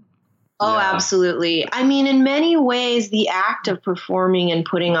home? Oh, absolutely. I mean, in many ways, the act of performing and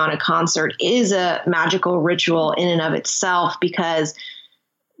putting on a concert is a magical ritual in and of itself, because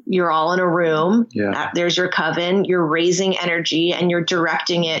you're all in a room. Yeah. There's your coven. You're raising energy and you're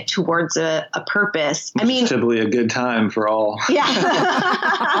directing it towards a purpose. I mean, it's typically a good time for all.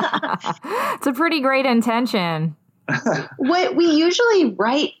 Yeah. It's a pretty great intention. What we usually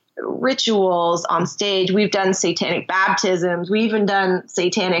write rituals on stage. We've done satanic baptisms. We've even done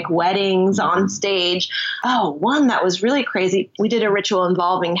satanic weddings on stage. Oh, one that was really crazy. We did a ritual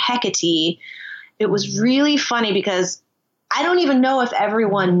involving Hecate. It was really funny because I don't even know if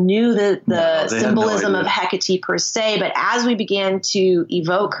everyone knew the symbolism of Hecate per se, but as we began to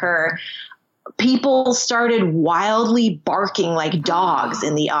evoke her, people started wildly barking like dogs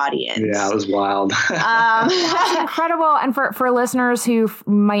in the audience. Yeah, it was wild. That's incredible. And for listeners who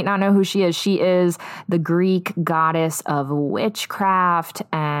might not know who she is the Greek goddess of witchcraft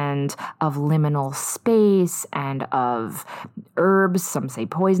and of liminal space and of herbs. Some say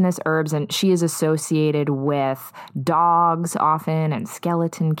poisonous herbs. And she is associated with dogs often and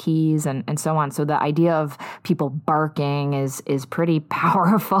skeleton keys and so on. So the idea of people barking is pretty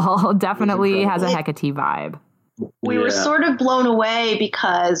powerful. Definitely has a Hecate vibe. We were sort of blown away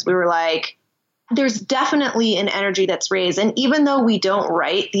because we were like, there's definitely an energy that's raised. And even though we don't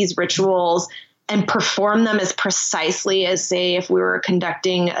write these rituals and perform them as precisely as, say, if we were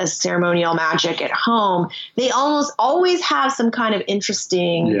conducting a ceremonial magic at home, they almost always have some kind of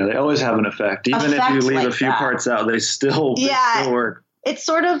interesting... Yeah, they always have an effect. Even if you leave like a few parts out, they still work. It's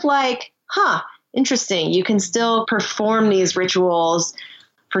sort of like, interesting. You can still perform these rituals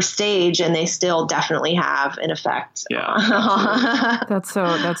for stage and they still definitely have an effect. Yeah. That's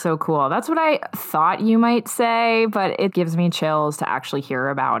so cool. That's what I thought you might say, but it gives me chills to actually hear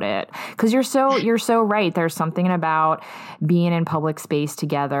about it. Cause you're so right. There's something about being in public space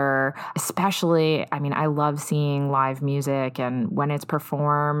together, especially, I mean, I love seeing live music, and when it's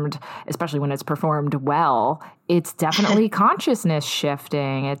performed, especially when it's performed well, it's definitely consciousness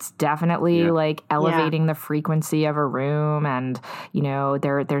shifting. It's definitely like elevating the frequency of a room. And,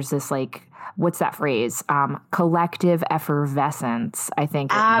 there's this like, what's that phrase? Collective effervescence, I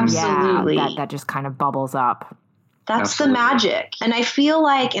think. Absolutely. That just kind of bubbles up. That's the magic. And I feel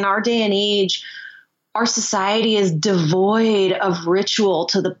like in our day and age, our society is devoid of ritual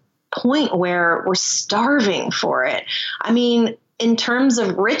to the point where we're starving for it. I mean, in terms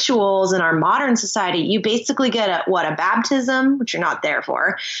of rituals in our modern society, you basically get a baptism, which you're not there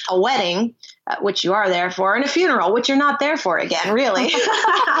for, a wedding, which you are there for, and a funeral, which you're not there for again, really.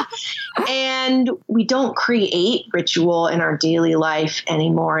 And we don't create ritual in our daily life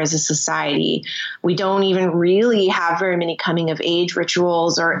anymore as a society. We don't even really have very many coming of age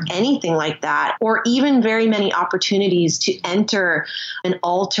rituals or anything like that, or even very many opportunities to enter an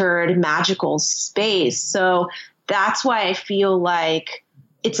altered magical space. So that's why I feel like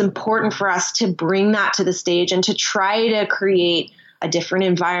it's important for us to bring that to the stage and to try to create a different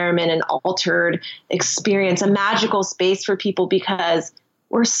environment, an altered experience, a magical space for people, because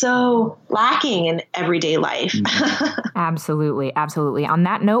we're so lacking in everyday life. Absolutely. Absolutely. On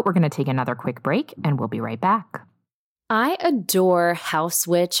that note, we're going to take another quick break and we'll be right back. I adore House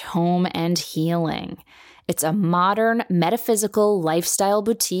Witch Home and Healing. It's a modern metaphysical lifestyle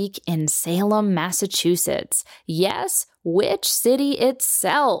boutique in Salem, Massachusetts. Yes, Witch City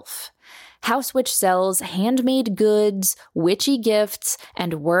itself. House Witch sells handmade goods, witchy gifts,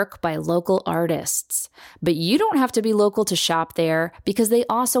 and work by local artists. But you don't have to be local to shop there because they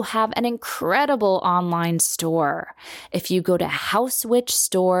also have an incredible online store. If you go to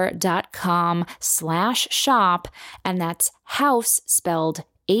housewitchstore.com/shop, and that's house spelled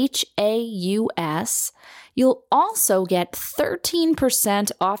HAUS, you'll also get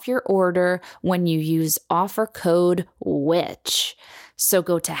 13% off your order when you use offer code WITCH. So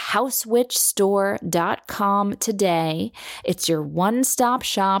go to housewitchstore.com today. It's your one-stop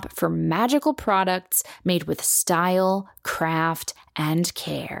shop for magical products made with style, craft, and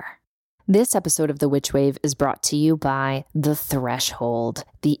care. This episode of The Witch Wave is brought to you by The Threshold,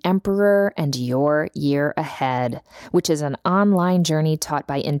 The Emperor and Your Year Ahead, which is an online journey taught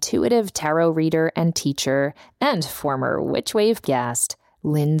by intuitive tarot reader and teacher and former Witch Wave guest,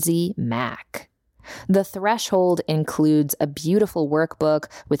 Lindsay Mack. The Threshold includes a beautiful workbook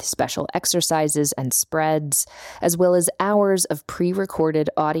with special exercises and spreads, as well as hours of pre-recorded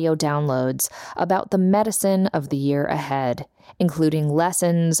audio downloads about the medicine of the year ahead, including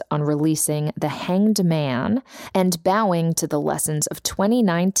lessons on releasing the Hanged Man and bowing to the lessons of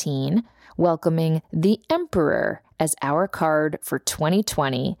 2019, welcoming the Emperor as our card for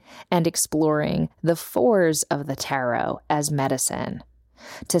 2020, and exploring the fours of the tarot as medicine.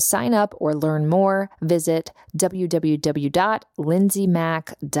 To sign up or learn more, visit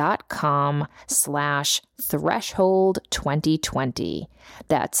www.lindsaymack.com/threshold2020.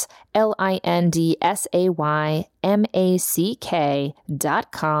 That's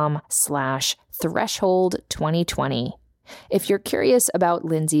LINDSAYMACK.com/threshold2020. If you're curious about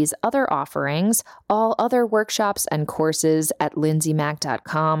Lindsay's other offerings, all other workshops and courses at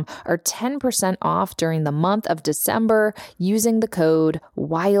lindsaymack.com are 10% off during the month of December using the code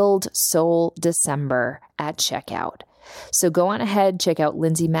WILDSOULDECEMBER at checkout. So go on ahead, check out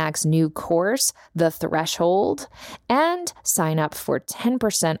Lindsay Mack's new course, The Threshold, and sign up for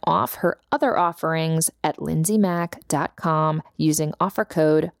 10% off her other offerings at lindsaymack.com using offer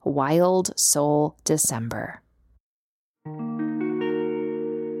code WILDSOULDECEMBER.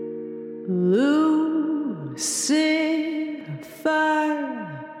 Lucifer,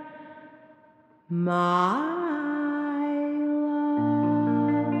 my love.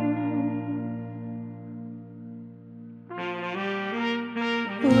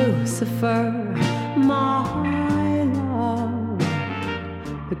 Lucifer, my love.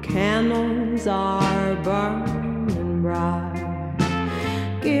 The candles are burning bright.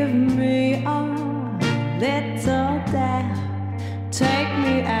 Give me a little death. Take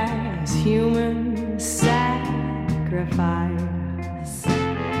me as human sacrifice.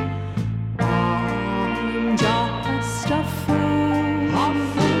 I'm just a fool,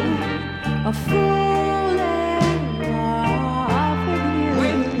 a fool in love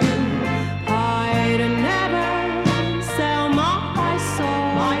with you. I'd never sell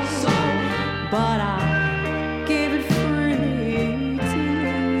my soul, but I give it free to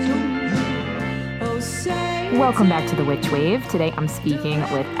you. Oh, say. Welcome back to The Witch Wave. Today I'm speaking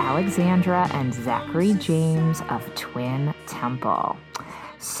with Alexandra and Zachary James of Twin Temple.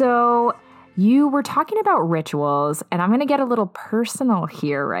 So you were talking about rituals, and I'm going to get a little personal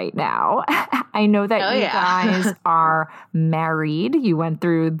here right now. I know that you guys are married. You went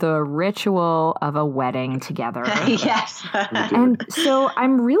through the ritual of a wedding together. Yes. And so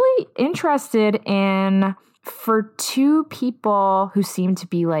I'm really interested in For two people who seem to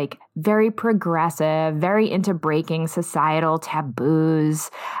be like very progressive, very into breaking societal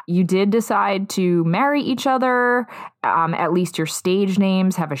taboos, you did decide to marry each other. At least your stage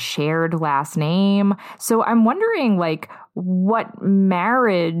names have a shared last name. So I'm wondering, like, what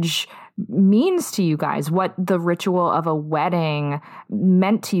marriage means to you guys, what the ritual of a wedding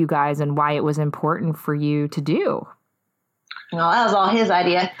meant to you guys, and why it was important for you to do. Well, that was all his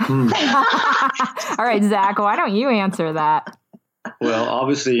idea. All right, Zach, why don't you answer that? Well,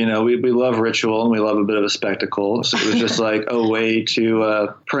 obviously, you know, we love ritual and we love a bit of a spectacle. So it was just like a way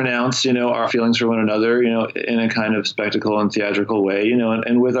to pronounce, you know, our feelings for one another, you know, in a kind of spectacle and theatrical way, you know,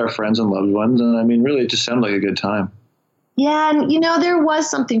 and with our friends and loved ones. And I mean, really, it just sounded like a good time. Yeah. And, you know, there was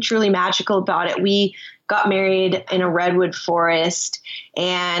something truly magical about it. We got married in a redwood forest.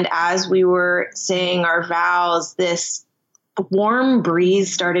 And as we were saying our vows, this warm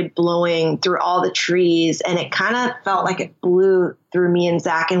breeze started blowing through all the trees, and it kind of felt like it blew through me and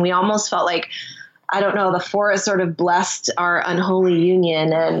Zach. And we almost felt like, I don't know, the forest sort of blessed our unholy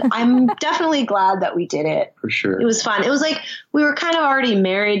union. And I'm definitely glad that we did it. For sure. It was fun. It was like we were kind of already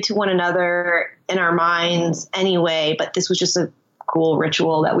married to one another in our minds anyway, but this was just a cool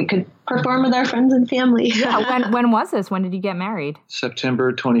ritual that we could perform with our friends and family. Yeah, when was this? When did you get married?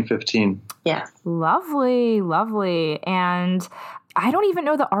 September 2015. Yeah. Lovely, lovely. And I don't even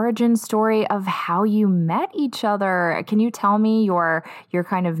know the origin story of how you met each other. Can you tell me your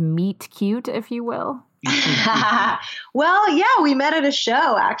kind of meet cute, if you will? Well, yeah, we met at a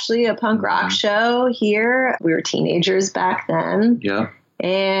show, actually, a punk rock show here. We were teenagers back then. Yeah.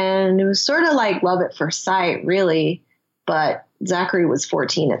 And it was sort of like love at first sight, really. But Zachary was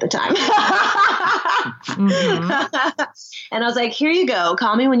 14 at the time. And I was like, here you go.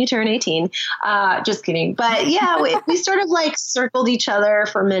 Call me when you turn 18. Just kidding. But yeah, we sort of like circled each other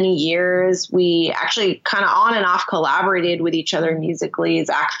for many years. We actually kind of on and off collaborated with each other musically.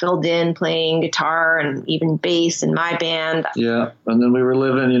 Zach filled in playing guitar and even bass in my band. Yeah. And then we were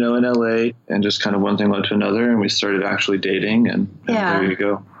living, you know, in LA, and just kind of one thing led to another. And we started actually dating, and there you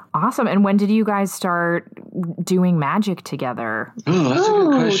go. Awesome. And when did you guys start doing magic together? Oh, that's a good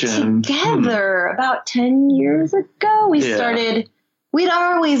question. Together about 10 years ago, we started. We'd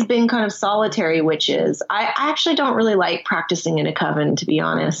always been kind of solitary witches. I actually don't really like practicing in a coven, to be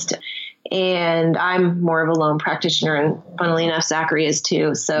honest. And I'm more of a lone practitioner, and funnily enough, Zachary is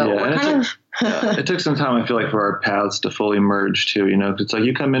too. So we're kind of... It took some time, I feel like, for our paths to fully merge too, you know, it's like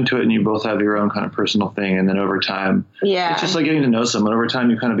you come into it and you both have your own kind of personal thing. And then over time, it's just like getting to know someone. Over time,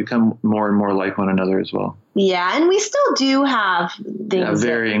 you kind of become more and more like one another as well. Yeah. And we still do have things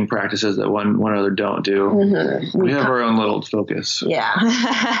varying practices that one another don't do. Mm-hmm. We have our own little focus. Yeah.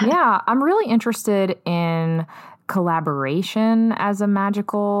 Yeah. I'm really interested in collaboration as a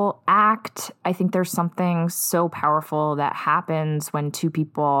magical act. I think there's something so powerful that happens when two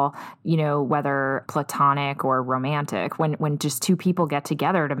people, you know, whether platonic or romantic, when just two people get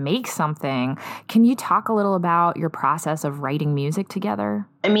together to make something. Can you talk a little about your process of writing music together?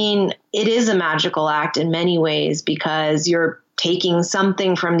 I mean, it is a magical act in many ways because you're taking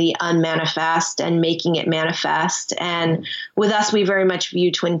something from the unmanifest and making it manifest. And with us, we very much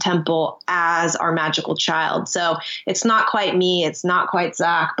view Twin Temple as our magical child. So it's not quite me, it's not quite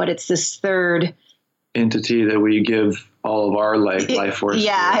Zach, but it's this third entity that we give all of our life force.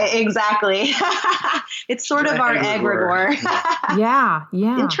 Yeah, exactly. It's sort of our egregore. Yeah.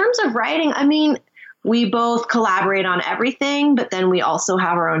 In terms of writing, I mean, we both collaborate on everything, but then we also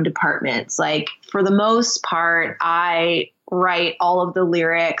have our own departments. Like for the most part, I write all of the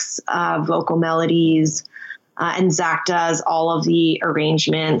lyrics, vocal melodies, and Zach does all of the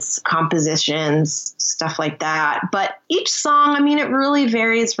arrangements, compositions, stuff like that. But each song, I mean, it really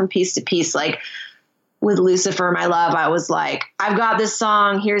varies from piece to piece. Like with Lucifer, My Love, I was like, I've got this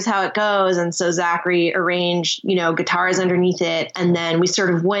song, here's how it goes. And so Zachary arranged, you know, guitars underneath it. And then we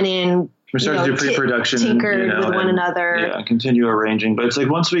sort of went in, we started to do pre-production, tinkered with one another. Yeah, continue arranging. But it's like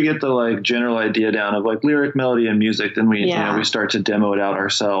once we get the like general idea down of like lyric, melody, and music, then we we start to demo it out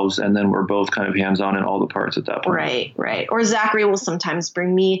ourselves, and then we're both kind of hands-on in all the parts at that point. Right. Or Zachary will sometimes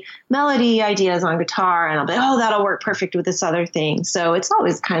bring me melody ideas on guitar, and I'll be like, oh, that'll work perfect with this other thing. So it's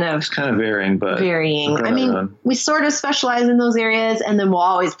always kind of varying, but I mean, we sort of specialize in those areas, and then we'll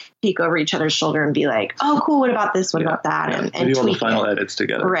always peek over each other's shoulder and be like, oh, cool, what about this? What about that? And we do all the final edits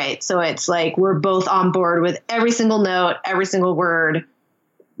together. Right. So it's like we're both on board with every single note, every single word,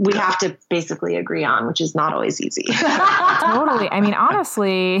 we have to basically agree on, which is not always easy. Totally. I mean,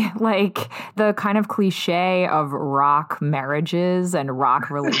 honestly, like the kind of cliche of rock marriages and rock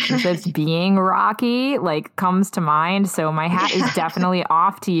relationships being rocky, like comes to mind. So my hat is definitely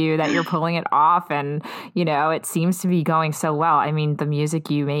off to you that you're pulling it off. And, you know, it seems to be going so well. I mean, the music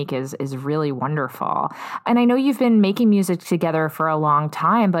you make is really wonderful. And I know you've been making music together for a long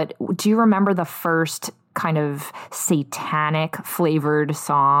time, but do you remember the first kind of satanic flavored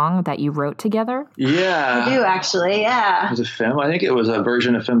song that you wrote together? Yeah. I do actually, yeah. Was it Femme? I think it was a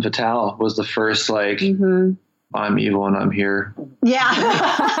version of Femme Fatale was the first, like, I'm evil and I'm here.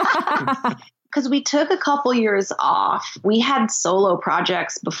 Yeah. Because we took a couple years off. We had solo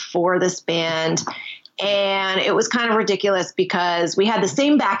projects before this band, and it was kind of ridiculous because we had the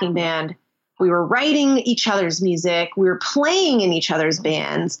same backing band. We were writing each other's music. We were playing in each other's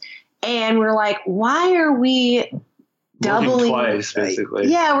bands. And we're like, why are we doubling twice,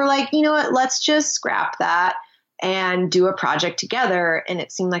 basically? Yeah, we're like, you know what? Let's just scrap that and do a project together. And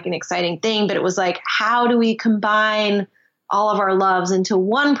it seemed like an exciting thing, but it was like, how do we combine all of our loves into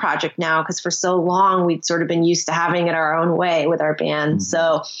one project now? Because for so long, we'd sort of been used to having it our own way with our band.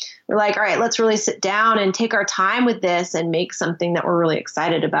 So we're like, all right, let's really sit down and take our time with this and make something that we're really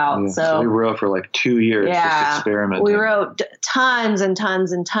excited about. Yeah, so we wrote for like 2 years, just experimenting. We wrote tons and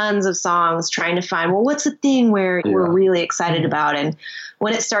tons and tons of songs trying to find, well, what's the thing where we're really excited about? And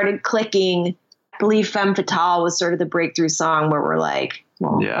when it started clicking, I believe Femme Fatale was sort of the breakthrough song where we're like,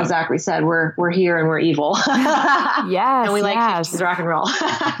 well, as Zachary said, we're here and we're evil. Yes. And we like 50s rock and roll.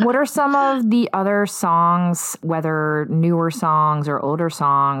 What are some of the other songs, whether newer songs or older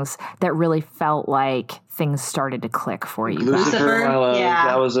songs, that really felt like things started to click for you? Lucifer,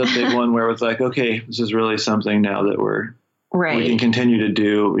 that was a big one where it was like, okay, this is really something now that we can continue to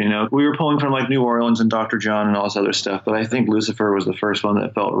do. You know, we were pulling from like New Orleans and Dr. John and all this other stuff, but I think Lucifer was the first one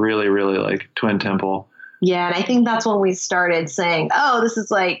that felt really, really like Twin Temple. Yeah, and I think that's when we started saying, oh, this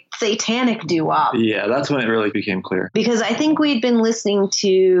is like satanic doo-wop. Yeah, that's when it really became clear. Because I think we'd been listening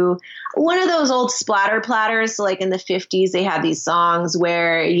to one of those old splatter platters. So like in the 50s, they had these songs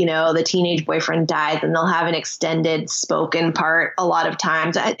where, you know, the teenage boyfriend dies and they'll have an extended spoken part a lot of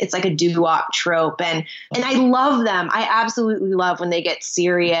times. It's like a doo-wop trope. And I love them. I absolutely love when they get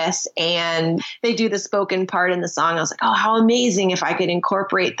serious and they do the spoken part in the song. I was like, oh, how amazing if I could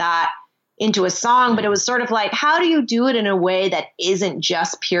incorporate that into a song. But it was sort of like, how do you do it in a way that isn't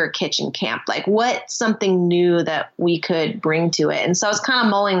just pure kitchen camp? Like, what's something new that we could bring to it? And so I was kind of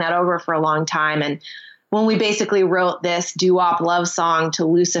mulling that over for a long time. And when we basically wrote this doo-wop love song to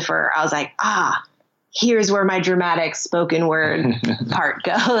Lucifer, I was like, here's where my dramatic spoken word part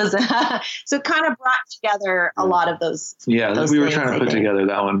goes. So it kind of brought together a lot of those. Yeah, those we were things, trying to put together.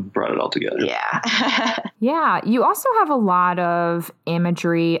 That one brought it all together. Yeah. Yeah. You also have a lot of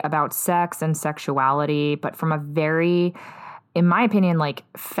imagery about sex and sexuality, but from a very, in my opinion, like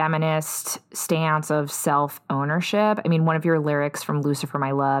feminist stance of self-ownership. I mean, one of your lyrics from Lucifer,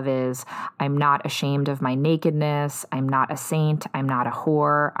 My Love is, I'm not ashamed of my nakedness. I'm not a saint. I'm not a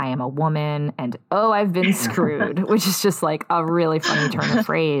whore. I am a woman. And oh, I've been screwed, which is just like a really funny turn of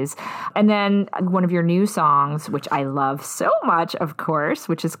phrase. And then one of your new songs, which I love so much, of course,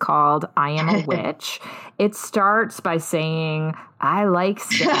 which is called I Am a Witch. It starts by saying, I like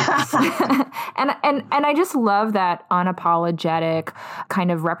sex. and I just love that unapologetic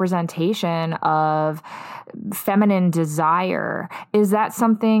kind of representation of feminine desire. Is that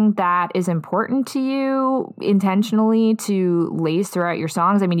something that is important to you intentionally to lace throughout your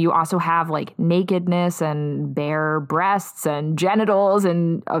songs? I mean, you also have like nakedness and bare breasts and genitals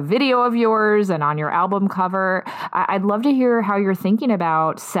and a video of yours and on your album cover. I'd love to hear how you're thinking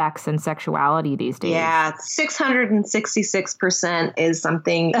about sex and sexuality these days. Yeah, 666% is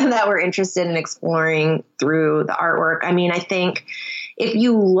something that we're interested in exploring through the artwork. I mean, I think if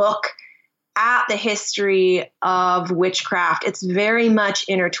you look at the history of witchcraft, it's very much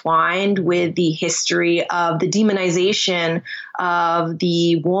intertwined with the history of the demonization of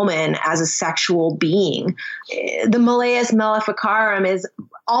the woman as a sexual being. The Malleus Maleficarum is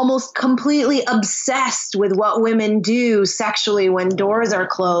almost completely obsessed with what women do sexually when doors are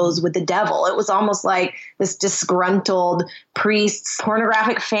closed with the devil. It was almost like this disgruntled priest's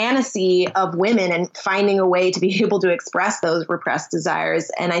pornographic fantasy of women and finding a way to be able to express those repressed desires.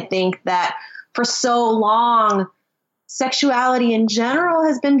 And I think that for so long, sexuality in general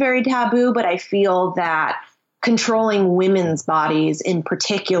has been very taboo, but I feel that controlling women's bodies in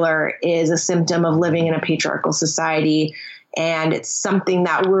particular is a symptom of living in a patriarchal society. And it's something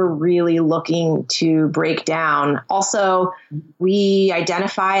that we're really looking to break down. Also, we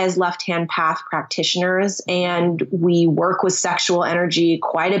identify as left-hand path practitioners, and we work with sexual energy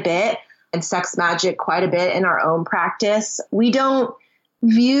quite a bit and sex magic quite a bit in our own practice. We don't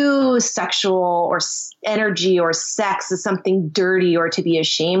view sexual or energy or sex as something dirty or to be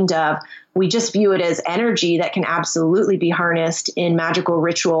ashamed of. We just view it as energy that can absolutely be harnessed in magical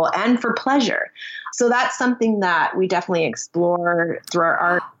ritual and for pleasure. So that's something that we definitely explore through our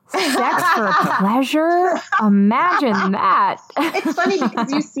art. Sex for pleasure? Imagine that. It's funny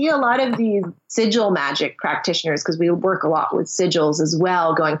because you see a lot of these sigil magic practitioners, because we work a lot with sigils as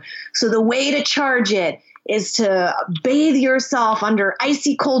well, going, so the way to charge it is to bathe yourself under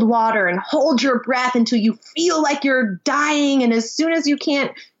icy cold water and hold your breath until you feel like you're dying. And as soon as you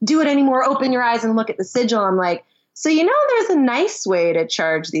can't do it anymore, open your eyes and look at the sigil. I'm like, so, there's a nice way to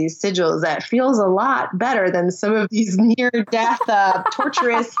charge these sigils that feels a lot better than some of these near-death,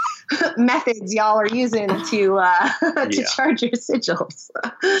 torturous methods y'all are using to charge your sigils.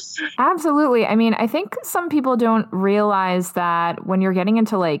 Absolutely. I mean, I think some people don't realize that when you're getting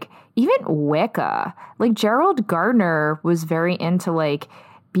into even Wicca, Gerald Gardner was very into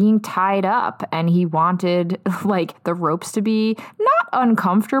being tied up, and he wanted the ropes to be not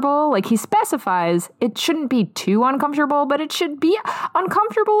uncomfortable. He specifies it shouldn't be too uncomfortable, but it should be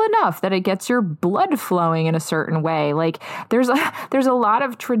uncomfortable enough that it gets your blood flowing in a certain way. There's a lot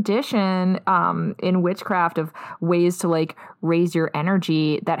of tradition in witchcraft of ways to raise your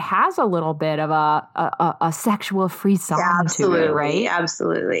energy that has a little bit of a sexual frisson to it, right?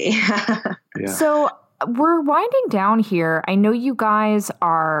 Absolutely. Yeah. So we're winding down here. I know you guys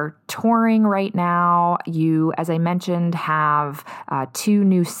are touring right now. You, as I mentioned, have 2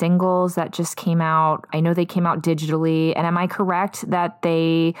 new singles that just came out. I know they came out digitally. And am I correct that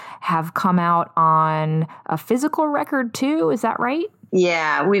they have come out on a physical record too? Is that right?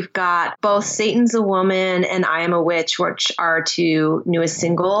 Yeah, we've got both Satan's a Woman and I Am a Witch, which our 2 newest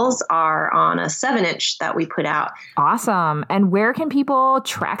singles are on a 7-inch that we put out. Awesome. And where can people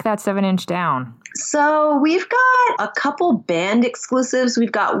track that 7-inch down? So we've got a couple band exclusives. We've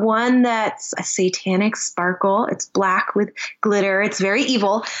got one that's a satanic sparkle. It's black with glitter. It's very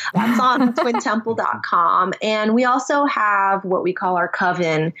evil. That's on twintemple.com. And we also have what we call our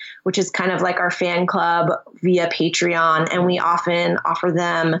coven, which is kind of like our fan club via Patreon. And we often offer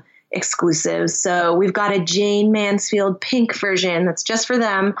them exclusives. So we've got a Jane Mansfield pink version that's just for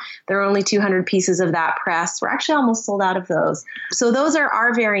them. There are only 200 pieces of that press. We're actually almost sold out of those. So those are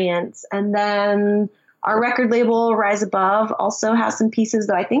our variants. And then our record label, Rise Above, also has some pieces,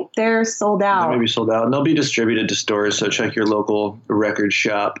 though I think they're sold out. They may be sold out, and they'll be distributed to stores, so check your local record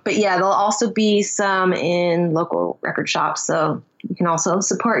shop. But yeah, there'll also be some in local record shops, so you can also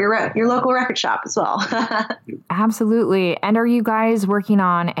support your local record shop as well. Absolutely. And are you guys working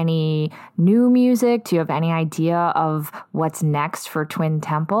on any new music? Do you have any idea of what's next for Twin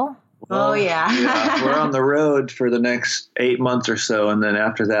Temple? Oh, yeah. We're on the road for the next 8 months or so, and then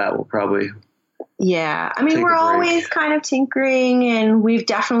after that, we'll probably... Yeah. I mean, we're always kind of tinkering, and we've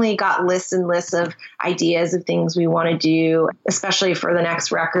definitely got lists and lists of ideas of things we want to do, especially for the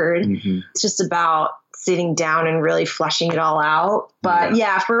next record. Mm-hmm. It's just about sitting down and really fleshing it all out. But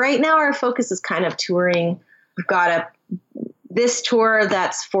yeah, for right now, our focus is kind of touring. We've got this tour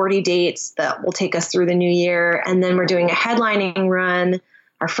that's 40 dates that will take us through the new year. And then we're doing a headlining run,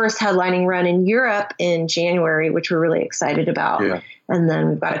 our first headlining run in Europe in January, which we're really excited about. Yeah. And then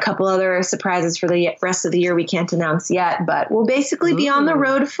we've got a couple other surprises for the rest of the year we can't announce yet, but we'll basically be on the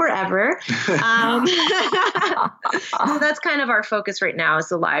road forever. So that's kind of our focus right now is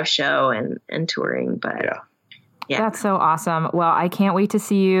the live show and touring. But yeah. That's so awesome. Well, I can't wait to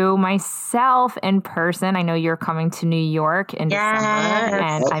see you myself in person. I know you're coming to New York in December,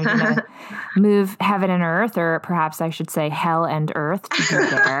 and I'm going to move heaven and earth, or perhaps I should say hell and earth, to be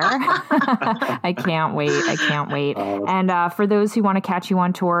there. I can't wait. And for those who want to catch you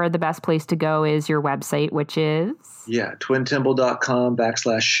on tour, the best place to go is your website, which is... Yeah,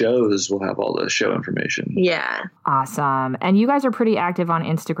 twintemple.com/shows. We'll have all the show information. Yeah. Awesome. And you guys are pretty active on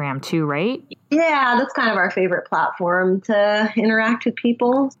Instagram too, right? Yeah, that's kind of our favorite platform to interact with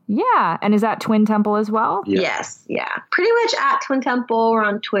people. Yeah. And is that Twin Temple as well? Yeah. Yes. Yeah. Pretty much at Twin Temple. We're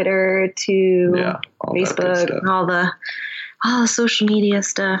on Twitter too. Yeah. Facebook, All the social media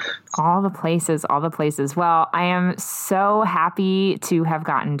stuff. All the places. Well, I am so happy to have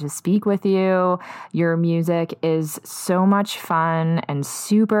gotten to speak with you. Your music is so much fun and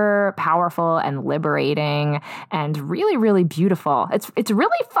super powerful and liberating and really, really beautiful. It's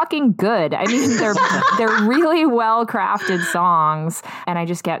really fucking good. I mean, they're really well-crafted songs, and I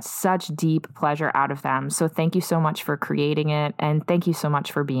just get such deep pleasure out of them. So thank you so much for creating it, and thank you so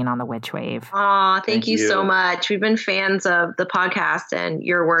much for being on the Witch Wave. Aw, thank you so much. We've been fans of the podcast and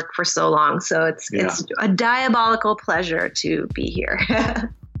your work for so long, so it's a diabolical pleasure to be here.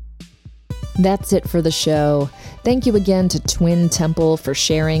 That's it for the show. Thank you again to Twin Temple for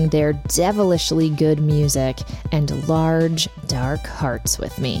sharing their devilishly good music and large, dark hearts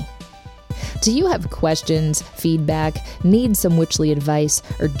with me. Do you have questions, feedback, need some witchly advice,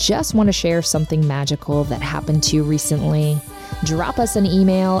 or just want to share something magical that happened to you recently? Drop us an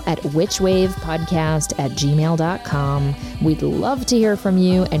email at witchwavepodcast@gmail.com. We'd love to hear from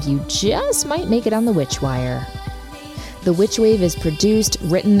you, and you just might make it on the Witchwire. The Witch Wave is produced,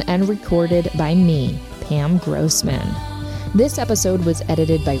 written, and recorded by me, Pam Grossman. This episode was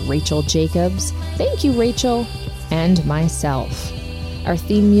edited by Rachel Jacobs. Thank you, Rachel. And myself. Our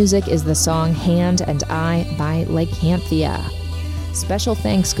theme music is the song Hand and I by Lycanthia. Special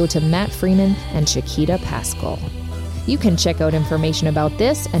thanks go to Matt Freeman and Chiquita Pascal. You can check out information about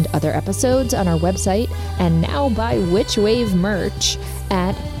this and other episodes on our website, and now buy Witchwave merch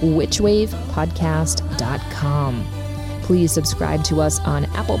at witchwavepodcast.com. Please subscribe to us on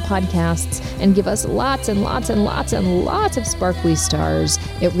Apple Podcasts and give us lots and lots and lots and lots of sparkly stars.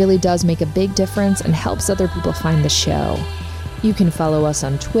 It really does make a big difference and helps other people find the show. You can follow us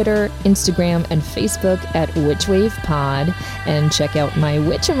on Twitter, Instagram, and Facebook at WitchWavePod, and check out my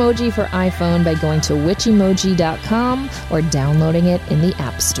witch emoji for iPhone by going to witchemoji.com or downloading it in the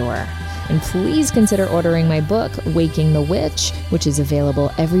App Store. And please consider ordering my book, Waking the Witch, which is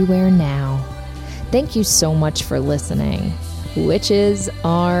available everywhere now. Thank you so much for listening. Witches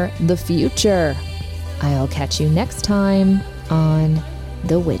are the future. I'll catch you next time on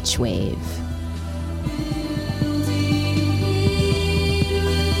The Witch Wave.